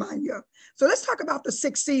to remind you of. So let's talk about the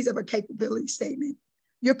 6 C's of a capability statement.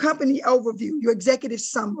 Your company overview, your executive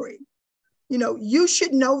summary. You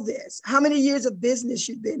should know this. How many years of business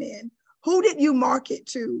you've been in? Who did you market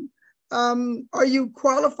to? Are you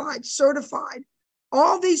qualified, certified?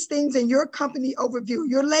 All these things in your company overview,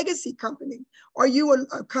 your legacy company. Are you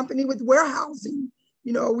a company with warehousing?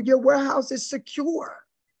 Your warehouse is secure.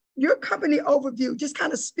 Your company overview just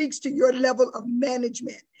kind of speaks to your level of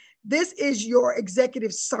management. This is your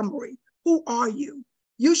executive summary. Who are you?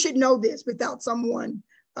 You should know this without someone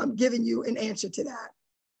giving you an answer to that.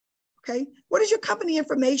 Okay. What is your company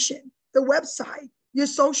information? The website, your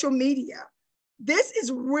social media. This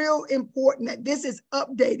is real important that this is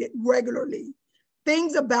updated regularly.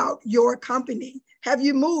 Things about your company. Have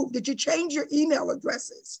you moved? Did you change your email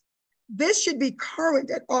addresses? This should be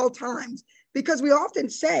current at all times, because we often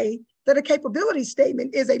say that a capability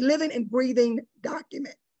statement is a living and breathing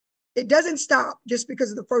document. It doesn't stop just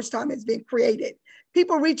because of the first time it's been created.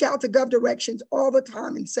 People reach out to GovDirections all the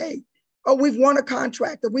time and say, oh, we've won a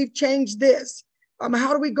contract, or we've changed this.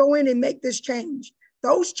 How do we go in and make this change?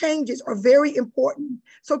 Those changes are very important.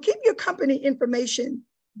 So keep your company information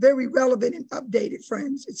very relevant and updated,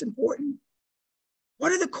 friends. It's important.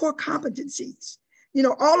 What are the core competencies? You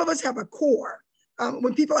know, all of us have a core.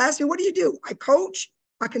 When people ask me, what do you do? I coach,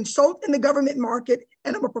 I consult in the government market,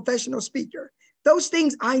 and I'm a professional speaker. Those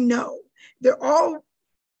things I know. They're all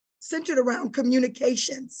centered around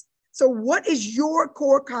communications. So what is your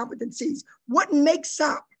core competencies? What makes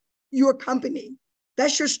up your company?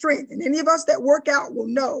 That's your strength. And any of us that work out will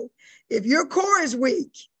know if your core is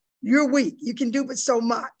weak, you're weak. You can do but so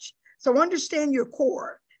much. So understand your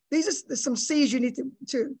core. These are some C's you need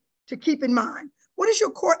to keep in mind. What is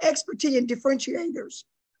your core expertise and differentiators?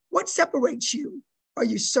 What separates you? Are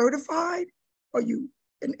you certified? Are you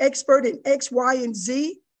an expert in X, Y, and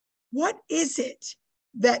Z? What is it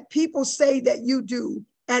that people say that you do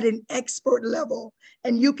at an expert level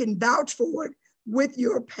and you can vouch for it with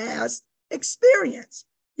your past experience,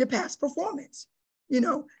 your past performance? You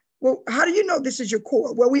know, well, how do you know this is your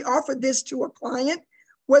core? Well, we offer this to a client,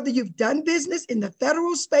 whether you've done business in the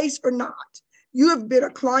federal space or not. You have been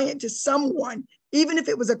a client to someone, even if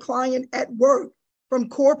it was a client at work, from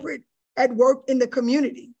corporate, at work in the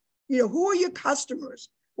community. You know, who are your customers?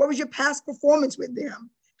 What was your past performance with them?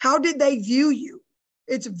 How did they view you?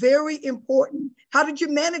 It's very important. How did you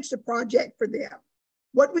manage the project for them?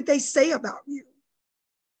 What would they say about you?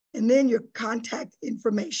 And then your contact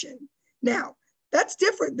information. Now, that's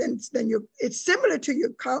different than your, it's similar to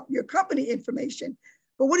your company information,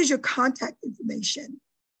 but what is your contact information?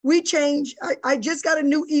 We change, I just got a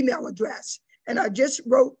new email address, and I just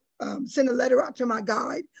sent a letter out to my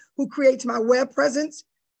guide who creates my web presence.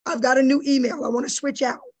 I've got a new email. I want to switch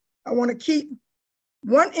out. I want to keep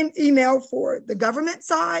one email for the government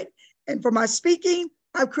side, and for my speaking,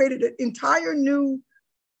 I've created an entire new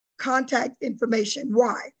contact information.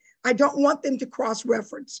 Why? I don't want them to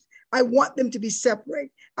cross-reference. I want them to be separate.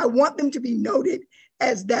 I want them to be noted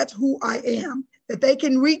as that's who I am, that they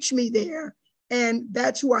can reach me there, and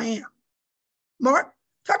that's who I am. Mark,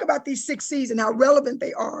 talk about these 6 C's and how relevant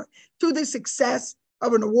they are to the success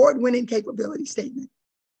of an award-winning capability statement.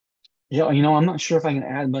 Yeah, you know, I'm not sure if I can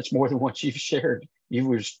add much more than what you've shared. You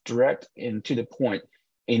were direct and to the point.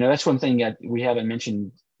 You know, that's one thing that we haven't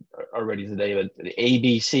mentioned already today, but the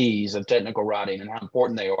ABCs of technical writing and how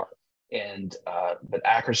important they are, and but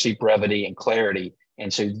accuracy, brevity, and clarity.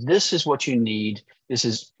 And so this is what you need. This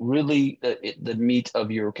is really the meat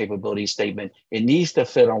of your capability statement. It needs to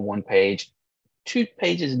fit on 1 page, 2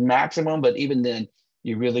 pages maximum, but even then,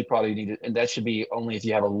 you really probably need it. And that should be only if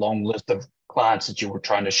you have a long list of clients that you were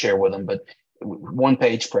trying to share with them, but 1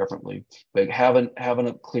 page preferably. But having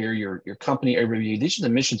it clear, your company overview. These are the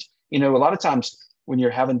missions. You know, a lot of times when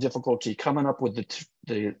you're having difficulty coming up with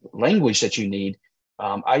the language that you need,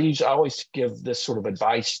 I always give this sort of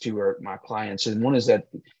advice to my clients. And one is that,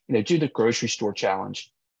 you know, do the grocery store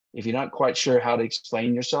challenge. If you're not quite sure how to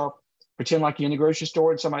explain yourself, pretend like you're in the grocery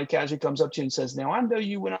store and somebody casually comes up to you and says, now, I know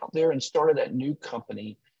you went out there and started that new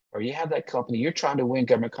company, or you have that company, you're trying to win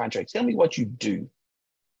government contracts. Tell me what you do.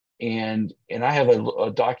 And I have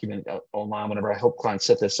a document online whenever I help clients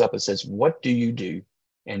set this up. It says, what do you do?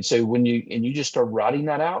 And so when you just start writing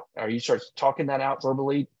that out, or you start talking that out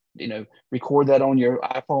verbally, you know, record that on your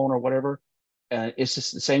iPhone or whatever. It's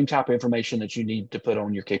just the same type of information that you need to put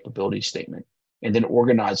on your capability statement, and then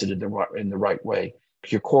organize it in the right way.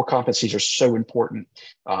 Your core competencies are so important.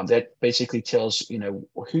 That basically tells, you know,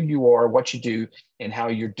 who you are, what you do, and how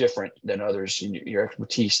you're different than others, and your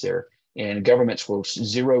expertise there. And governments will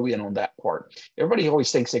zero in on that part. Everybody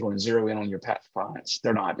always thinks they're going to zero in on your past clients.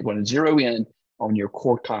 They're not. They're going to zero in on your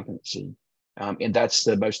core competency. And that's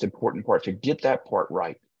the most important part, to get that part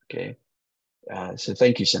right. Okay. So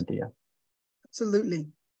thank you, Cynthia. Absolutely.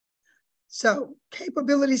 So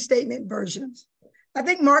capability statement versions. I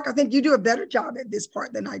think, Mark, you do a better job at this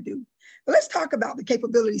part than I do. But let's talk about the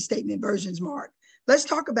capability statement versions, Mark. Let's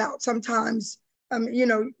talk about sometimes, you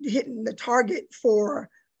know, hitting the target for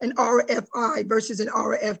an RFI versus an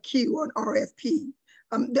RFQ or an RFP.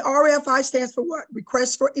 The RFI stands for what?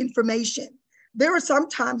 Request for information. There are some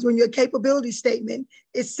times when your capability statement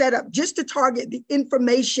is set up just to target the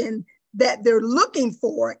information that they're looking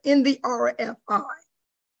for in the RFI.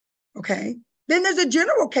 Okay. Then there's a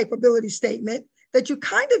general capability statement that you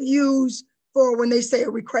kind of use for when they say a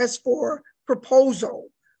request for proposal,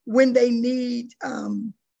 when they need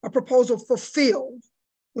a proposal fulfilled,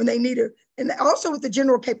 when they need it. And also with the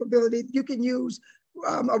general capability, you can use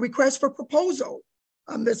a request for proposal.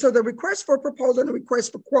 So the request for proposal and the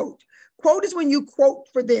request for quote. Quote is when you quote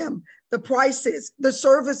for them the prices, the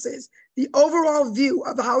services, the overall view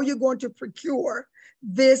of how you're going to procure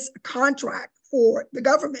this contract for the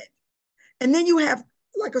government. And then you have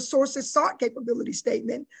like a sources sought capability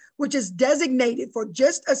statement, which is designated for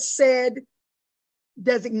just a said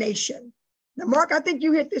designation. Now, Mark, I think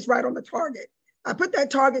you hit this right on the target. I put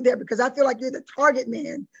that target there because I feel like you're the target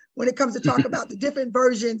man when it comes to talk about the different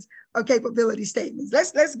versions of capability statements.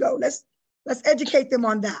 Let's go. Let's educate them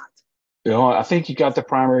on that. You know, I think you got the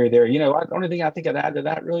primary there. You know, the only thing I think I'd add to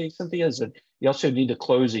that really, Cynthia, is that you also need a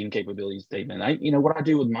closing capability statement. What I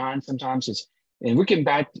do with mine sometimes is, and we're getting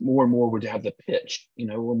back more and more to have the pitch. You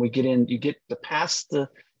know, when we get in, you get to past the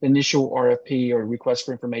initial RFP or request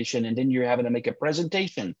for information, and then you're having to make a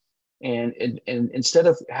presentation. And instead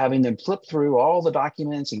of having them flip through all the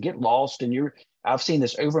documents and get lost, I've seen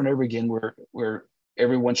this over and over again where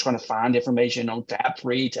everyone's trying to find information on tab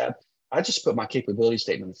 3. I just put my capability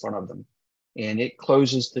statement in front of them, and it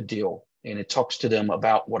closes the deal, and it talks to them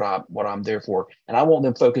about what I'm there for. And I want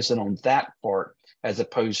them focusing on that part as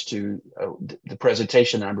opposed to the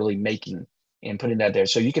presentation I'm really making and putting that there.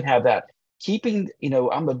 So you can have that.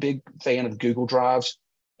 I'm a big fan of Google Drives.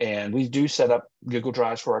 And we do set up Google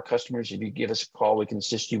Drives for our customers. If you give us a call, we can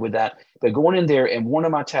assist you with that. But going in there, and one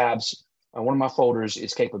of my tabs, one of my folders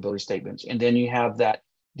is capability statements. And then you have that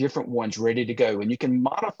different ones ready to go. And you can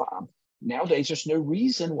modify them. Nowadays, there's no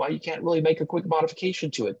reason why you can't really make a quick modification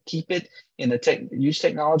to it. Keep it in the use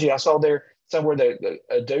technology. I saw there somewhere that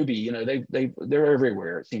Adobe, they're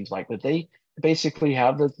everywhere, it seems like. But they basically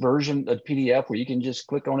have the version of PDF where you can just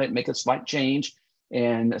click on it, make a slight change,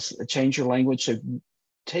 and change your language. So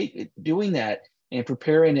doing that and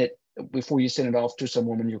preparing it before you send it off to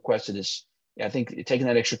someone when you request it is, I think taking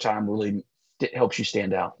that extra time really helps you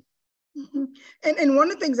stand out. Mm-hmm. And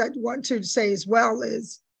one of the things I want to say as well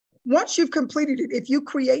is once you've completed it, if you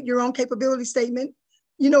create your own capability statement,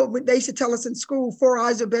 they used to tell us in school, 4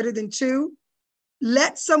 eyes are better than 2.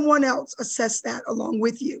 Let someone else assess that along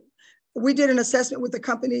with you. We did an assessment with the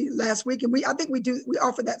company last week, and we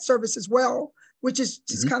offer that service as well, which is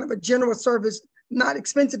just kind of a general service, not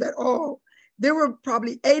expensive at all. There were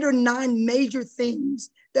probably 8 or 9 major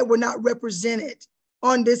things that were not represented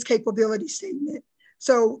on this capability statement.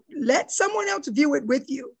 So let someone else view it with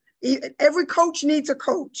you. Every coach needs a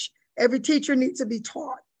coach. Every teacher needs to be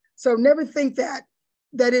taught. So never think that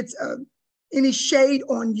it's any shade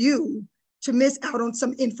on you to miss out on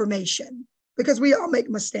some information, because we all make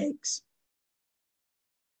mistakes.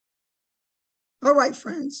 All right,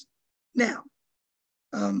 friends. Now,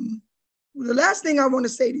 the last thing I want to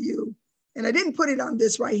say to you, and I didn't put it on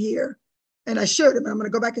this right here, and I should have, but I'm going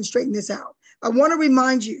to go back and straighten this out. I want to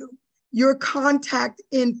remind you your contact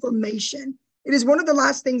information. It is one of the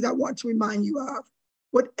last things I want to remind you of.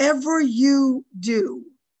 Whatever you do,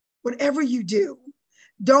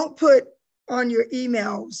 don't put on your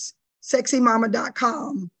emails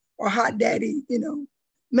sexymama.com or hot daddy,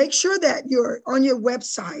 Make sure that you're on your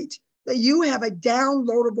website, that you have a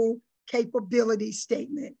downloadable capability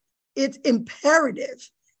statement. It's imperative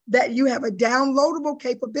that you have a downloadable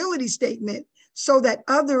capability statement so that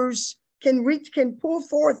others can pull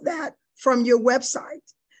forth that from your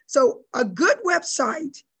website. So a good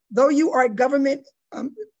website, though you are a government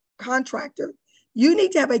contractor, you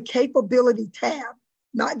need to have a capability tab,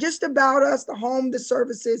 not just about us, the home, the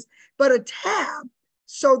services, but a tab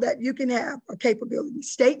so that you can have a capability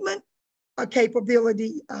statement, a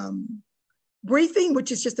capability briefing,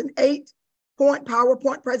 which is just an 8-point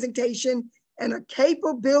PowerPoint presentation, and a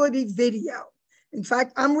capability video. In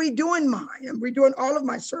fact, I'm redoing mine. I'm redoing all of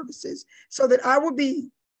my services so that I will be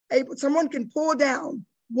able, someone can pull down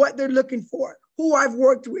what they're looking for, who I've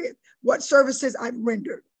worked with, what services I've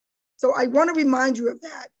rendered. So I want to remind you of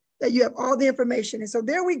that you have all the information. And so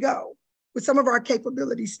there we go with some of our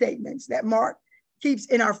capability statements that Mark keeps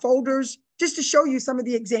in our folders, just to show you some of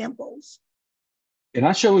the examples. And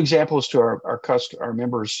I show examples to our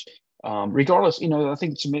members, regardless, I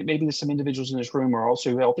think maybe some individuals in this room are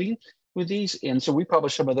also helping with these. And so we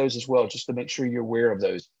publish some of those as well, just to make sure you're aware of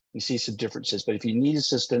those. You see some differences, but if you need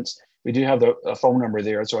assistance, we do have the a phone number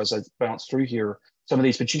there. So as I bounce through here, some of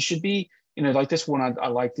these, but you should be, like this one, I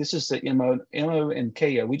like, this is the MO and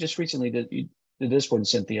KO. We just recently did this one,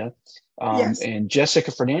 Cynthia. Yes. And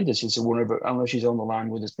Jessica Fernandez is one of, I don't know if she's on the line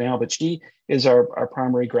with us now, but she is our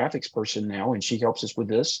primary graphics person now, and she helps us with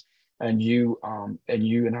this. And you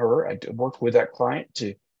and her, I worked with that client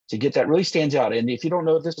to get that really stands out. And if you don't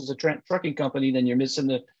know if this is a trucking company, then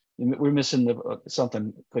we're missing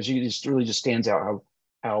something, because you just really just stands out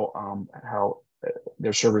how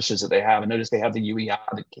their services that they have. And notice they have the UEI,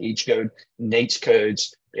 the cage code, NATES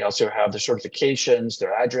codes. They also have the certifications,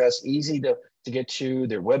 their address, easy to get to,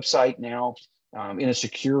 their website now in a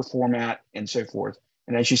secure format, and so forth.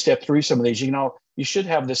 And as you step through some of these, you should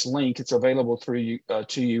have this link. It's available through you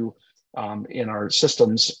to you in our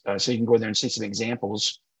systems, so you can go there and see some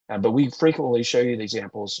examples. But we frequently show you the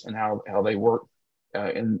examples and how they work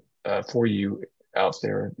for you out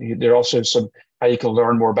there. There are also some how you can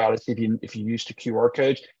learn more about it if you use the QR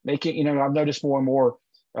codes. I've noticed more and more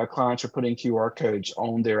clients are putting QR codes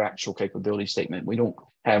on their actual capability statement. We don't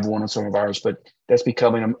have one on some of ours, but that's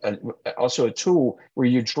becoming also a tool where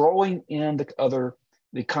you're drawing in the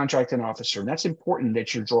contracting officer. And that's important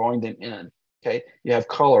that you're drawing them in. Okay, you have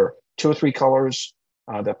color, 2 or 3 colors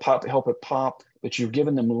that help it pop, but you've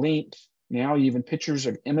given them links. Now even pictures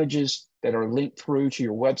of images that are linked through to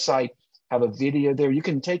your website, have a video there. You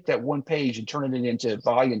can take that one page and turn it into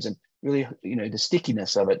volumes, and really, the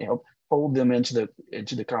stickiness of it, help hold them into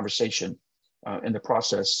the conversation in the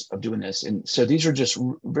process of doing this. And so these are just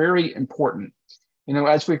very important.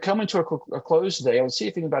 As we come into a close today, I will see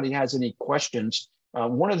if anybody has any questions.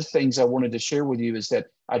 One of the things I wanted to share with you is that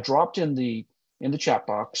I dropped in the chat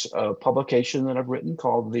box a publication that I've written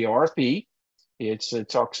called the RFP. It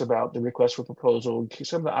talks about the request for proposal,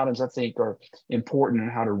 some of the items I think are important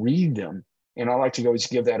and how to read them. And I like to always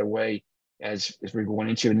give that away as we're going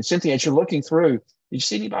into it. And Cynthia, as you're looking through, did you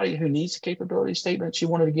see anybody who needs a capability statement you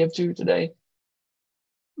wanted to give to today?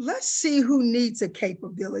 Let's see who needs a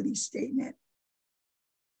capability statement.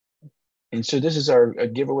 And so this is our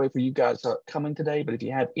giveaway for you guys coming today. But if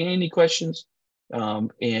you have any questions,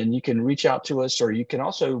 and you can reach out to us, or you can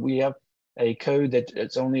also, we have a code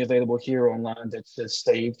that's only available here online that says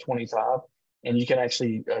SAVE25, and you can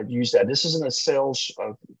actually use that. This isn't a sales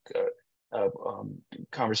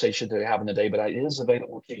conversation that we have in the day, but it is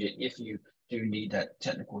available to you if you do need that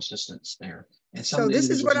technical assistance there. And so this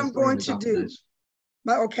is what I'm going to do.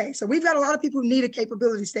 But okay, so we've got a lot of people who need a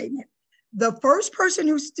capability statement. The first person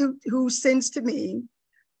who sends to me,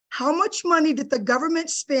 how much money did the government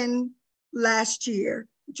spend last year,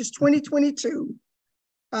 which is 2022,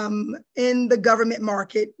 in the government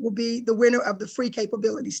market, will be the winner of the free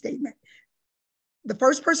capability statement. The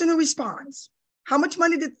first person who responds, how much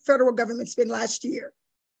money did the federal government spend last year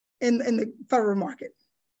in the federal market?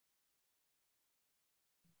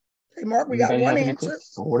 Hey, Mark, we got one answer.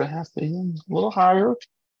 4.5 billion, a little higher. A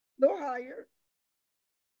little higher.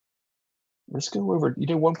 Let's go over,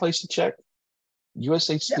 one place to check,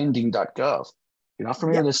 usaspending.gov. If you're not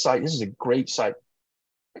familiar with this site, this is a great site,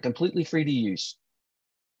 completely free to use.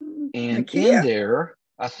 And in there,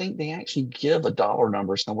 I think they actually give a dollar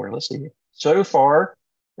number somewhere. Let's see. So far,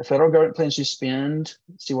 the federal government plans to spend,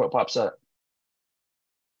 see what pops up.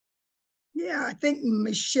 Yeah, I think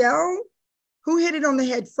Michelle, who hit it on the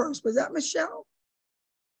head first? Was that Michelle?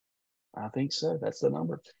 I think so. That's the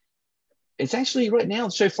number. It's actually right now,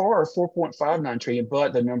 so far, 4.59 trillion,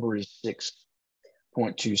 but the number is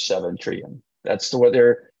 6.27 trillion. That's what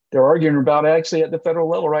they're arguing about actually at the federal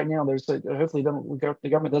level right now. Hopefully the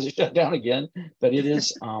government doesn't shut down again, but it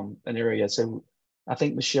is an area. So I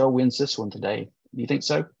think Michelle wins this one today. Do you think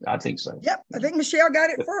so? I think so. Yep, I think Michelle got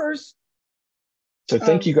it first. So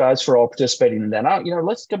thank you guys for all participating in that.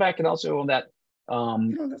 Let's go back and also on that.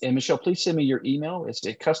 And Michelle, please send me your email. It's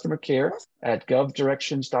at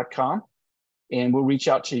customercare@govdirections.com, and we'll reach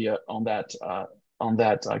out to you on that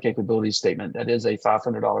capability statement. That is a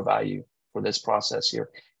 $500 value for this process here.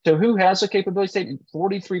 So who has a capability statement?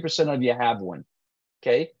 43% of you have one.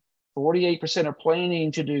 Okay. 48% are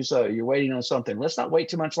planning to do so. You're waiting on something. Let's not wait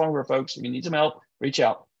too much longer, folks. If you need some help, reach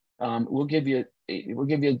out. We'll give you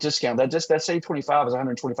a discount. That save 25 is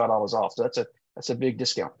 $125 off. So that's a big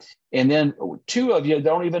discount. And then 2 of you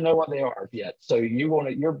don't even know what they are yet. So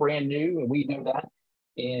you're brand new, and we know that.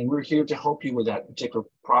 And we're here to help you with that particular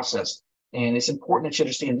process. And it's important that you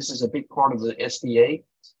understand this is a big part of the SBA,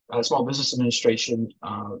 Small Business Administration,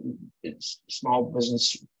 it's small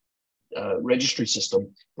business registry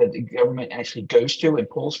system that the government actually goes to and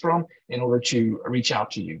pulls from in order to reach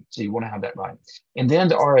out to you. So you want to have that right. And then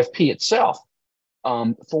the RFP itself,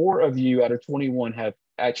 4 of you out of 21 have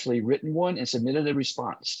actually written one and submitted a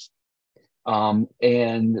response.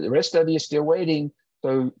 And the rest of you is still waiting.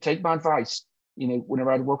 So take my advice.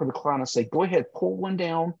 Whenever I work with a client, I say, go ahead, pull one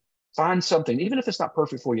down, find something, even if it's not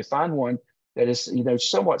perfect for you, find one that is,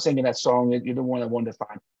 somewhat singing that song that you're the one I wanted to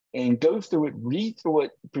find, and go through it, read through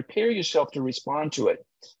it, prepare yourself to respond to it,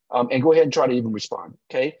 and go ahead and try to even respond.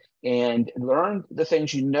 Okay. And learn the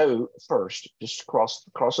things first, just cross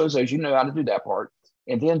those O's, how to do that part,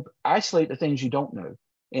 and then isolate the things you don't know.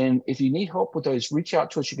 And if you need help with those, reach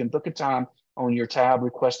out to us. You can book a time on your tab,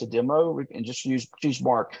 request a demo, and just choose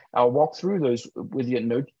Mark. I'll walk through those with you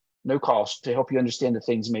at no cost to help you understand the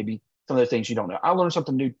things, maybe some of the things you don't know. I learn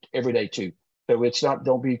something new every day too. So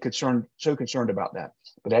don't be so concerned about that.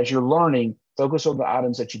 But as you're learning, focus on the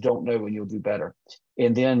items that you don't know, and you'll do better.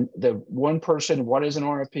 And then the one person, what is an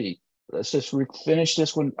RFP? Let's just finish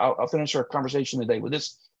this one. I'll finish our conversation today with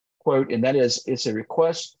this quote, and that is, it's a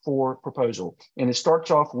request for proposal. And it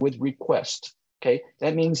starts off with request. Okay.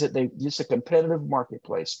 That means that it's a competitive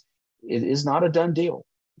marketplace. It is not a done deal.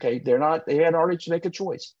 Okay. They had already to make a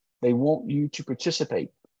choice. They want you to participate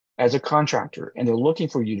as a contractor, and they're looking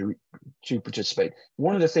for you to participate.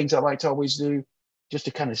 One of the things I like to always do, just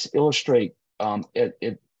to kind of illustrate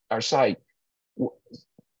at our site,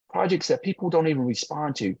 projects that people don't even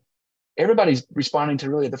respond to. Everybody's responding to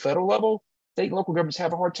really at the federal level. State and local governments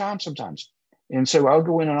have a hard time sometimes. And so I'll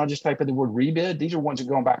go in and I'll just type in the word rebid. These are ones that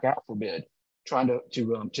are going back out for bid, trying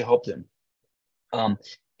to help them. So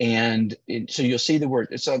you'll see the word.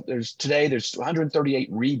 There's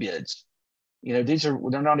 138 rebids.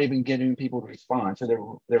 They're not even getting people to respond. So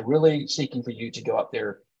they're really seeking for you to go out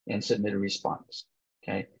there and submit a response.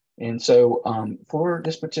 Okay. And so for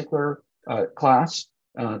this particular class,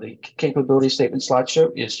 the capability statement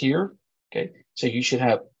slideshow is here. Okay. So you should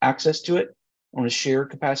have access to it on a shared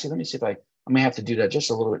capacity. Let me see if I may have to do that just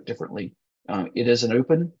a little bit differently. It is an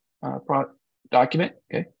open document.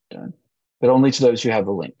 Okay. Done. But only to those who have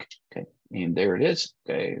the link. Okay. And there it is.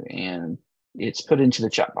 Okay. And it's put into the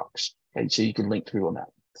chat box. Okay. So you can link through on that.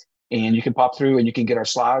 And you can pop through, and you can get our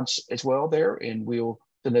slides as well there. And we'll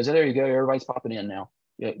send those. There you go. Everybody's popping in now.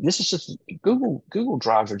 Yeah, this is just Google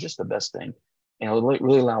Drives are just the best thing. And it'll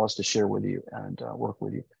really allow us to share with you and work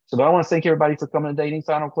with you. So I want to thank everybody for coming today. Any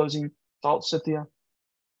final closing thoughts, Cynthia?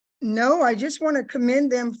 No, I just want to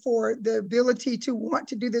commend them for the ability to want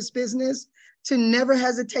to do this business, to never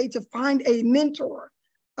hesitate to find a mentor.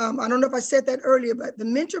 I don't know if I said that earlier, but the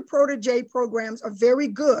mentor protege programs are very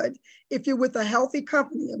good if you're with a healthy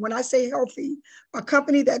company. And when I say healthy, a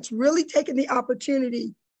company that's really taken the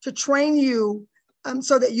opportunity to train you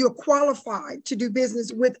so that you're qualified to do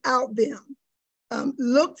business without them.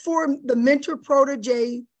 Look for the mentor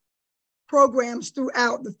protege programs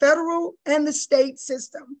throughout the federal and the state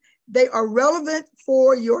system. They are relevant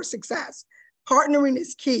for your success. Partnering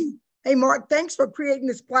is key. Hey, Mark, thanks for creating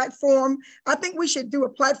this platform. I think we should do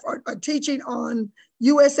a teaching on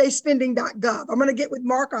usaspending.gov. I'm going to get with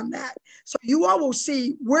Mark on that. So you all will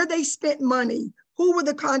see where they spent money, who were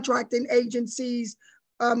the contracting agencies,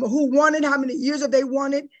 who won it, how many years have they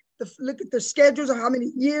won it, look at the schedules of how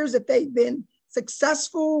many years if they've been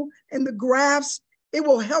successful, and the graphs. It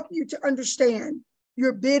will help you to understand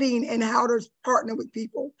your bidding and how to partner with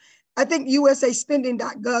people. I think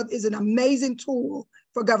usaspending.gov is an amazing tool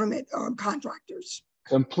for government contractors.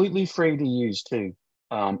 Completely free to use too.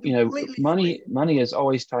 Money is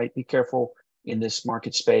always tight. Be careful in this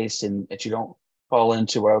market space, and that you don't fall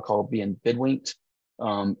into what I call being bidwinked.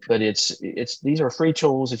 But these are free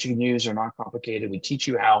tools that you can use. They're not complicated. We teach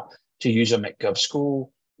you how to use them at GovSchool.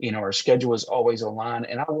 Our schedule is always online.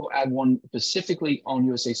 And I will add one specifically on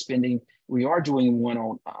USA Spending. We are doing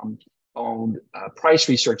one on price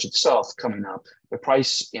research itself coming up. The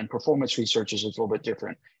price and performance research is a little bit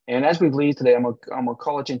different. And as we leave today, I'm gonna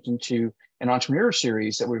call attention to an entrepreneur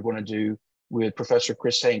series that we're going to do with Professor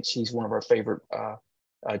Chris Hanks. He's one of our favorite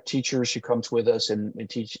teachers who comes with us and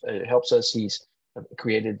helps us. He's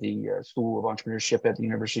created the School of Entrepreneurship at the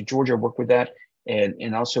University of Georgia. Worked with that.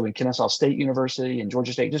 And also in Kennesaw State University and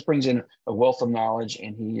Georgia State. Just brings in a wealth of knowledge,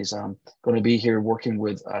 and he is going to be here working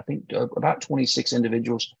with, I think, about 26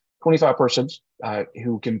 individuals, 25 persons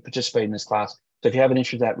who can participate in this class. So if you have an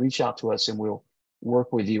interest in that, reach out to us and we'll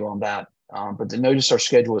work with you on that. But notice our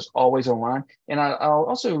schedule is always online. And I'll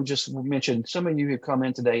also just mention, some of you who come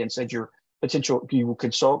in today and said you will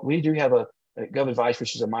consult. We do have a GovAdvice,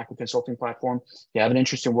 which is a micro consulting platform. If you have an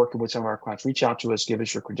interest in working with some of our clients, reach out to us, give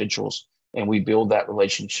us your credentials, and we build that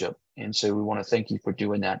relationship. And so we want to thank you for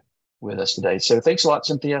doing that with us today. So thanks a lot,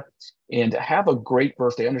 Cynthia, and have a great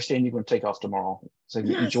birthday. I understand you're going to take off tomorrow. So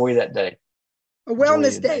yes. Enjoy that day. A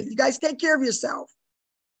wellness day. You guys take care of yourself.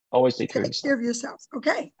 Always take care of yourself.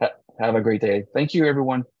 Okay. Have a great day. Thank you,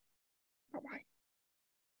 everyone.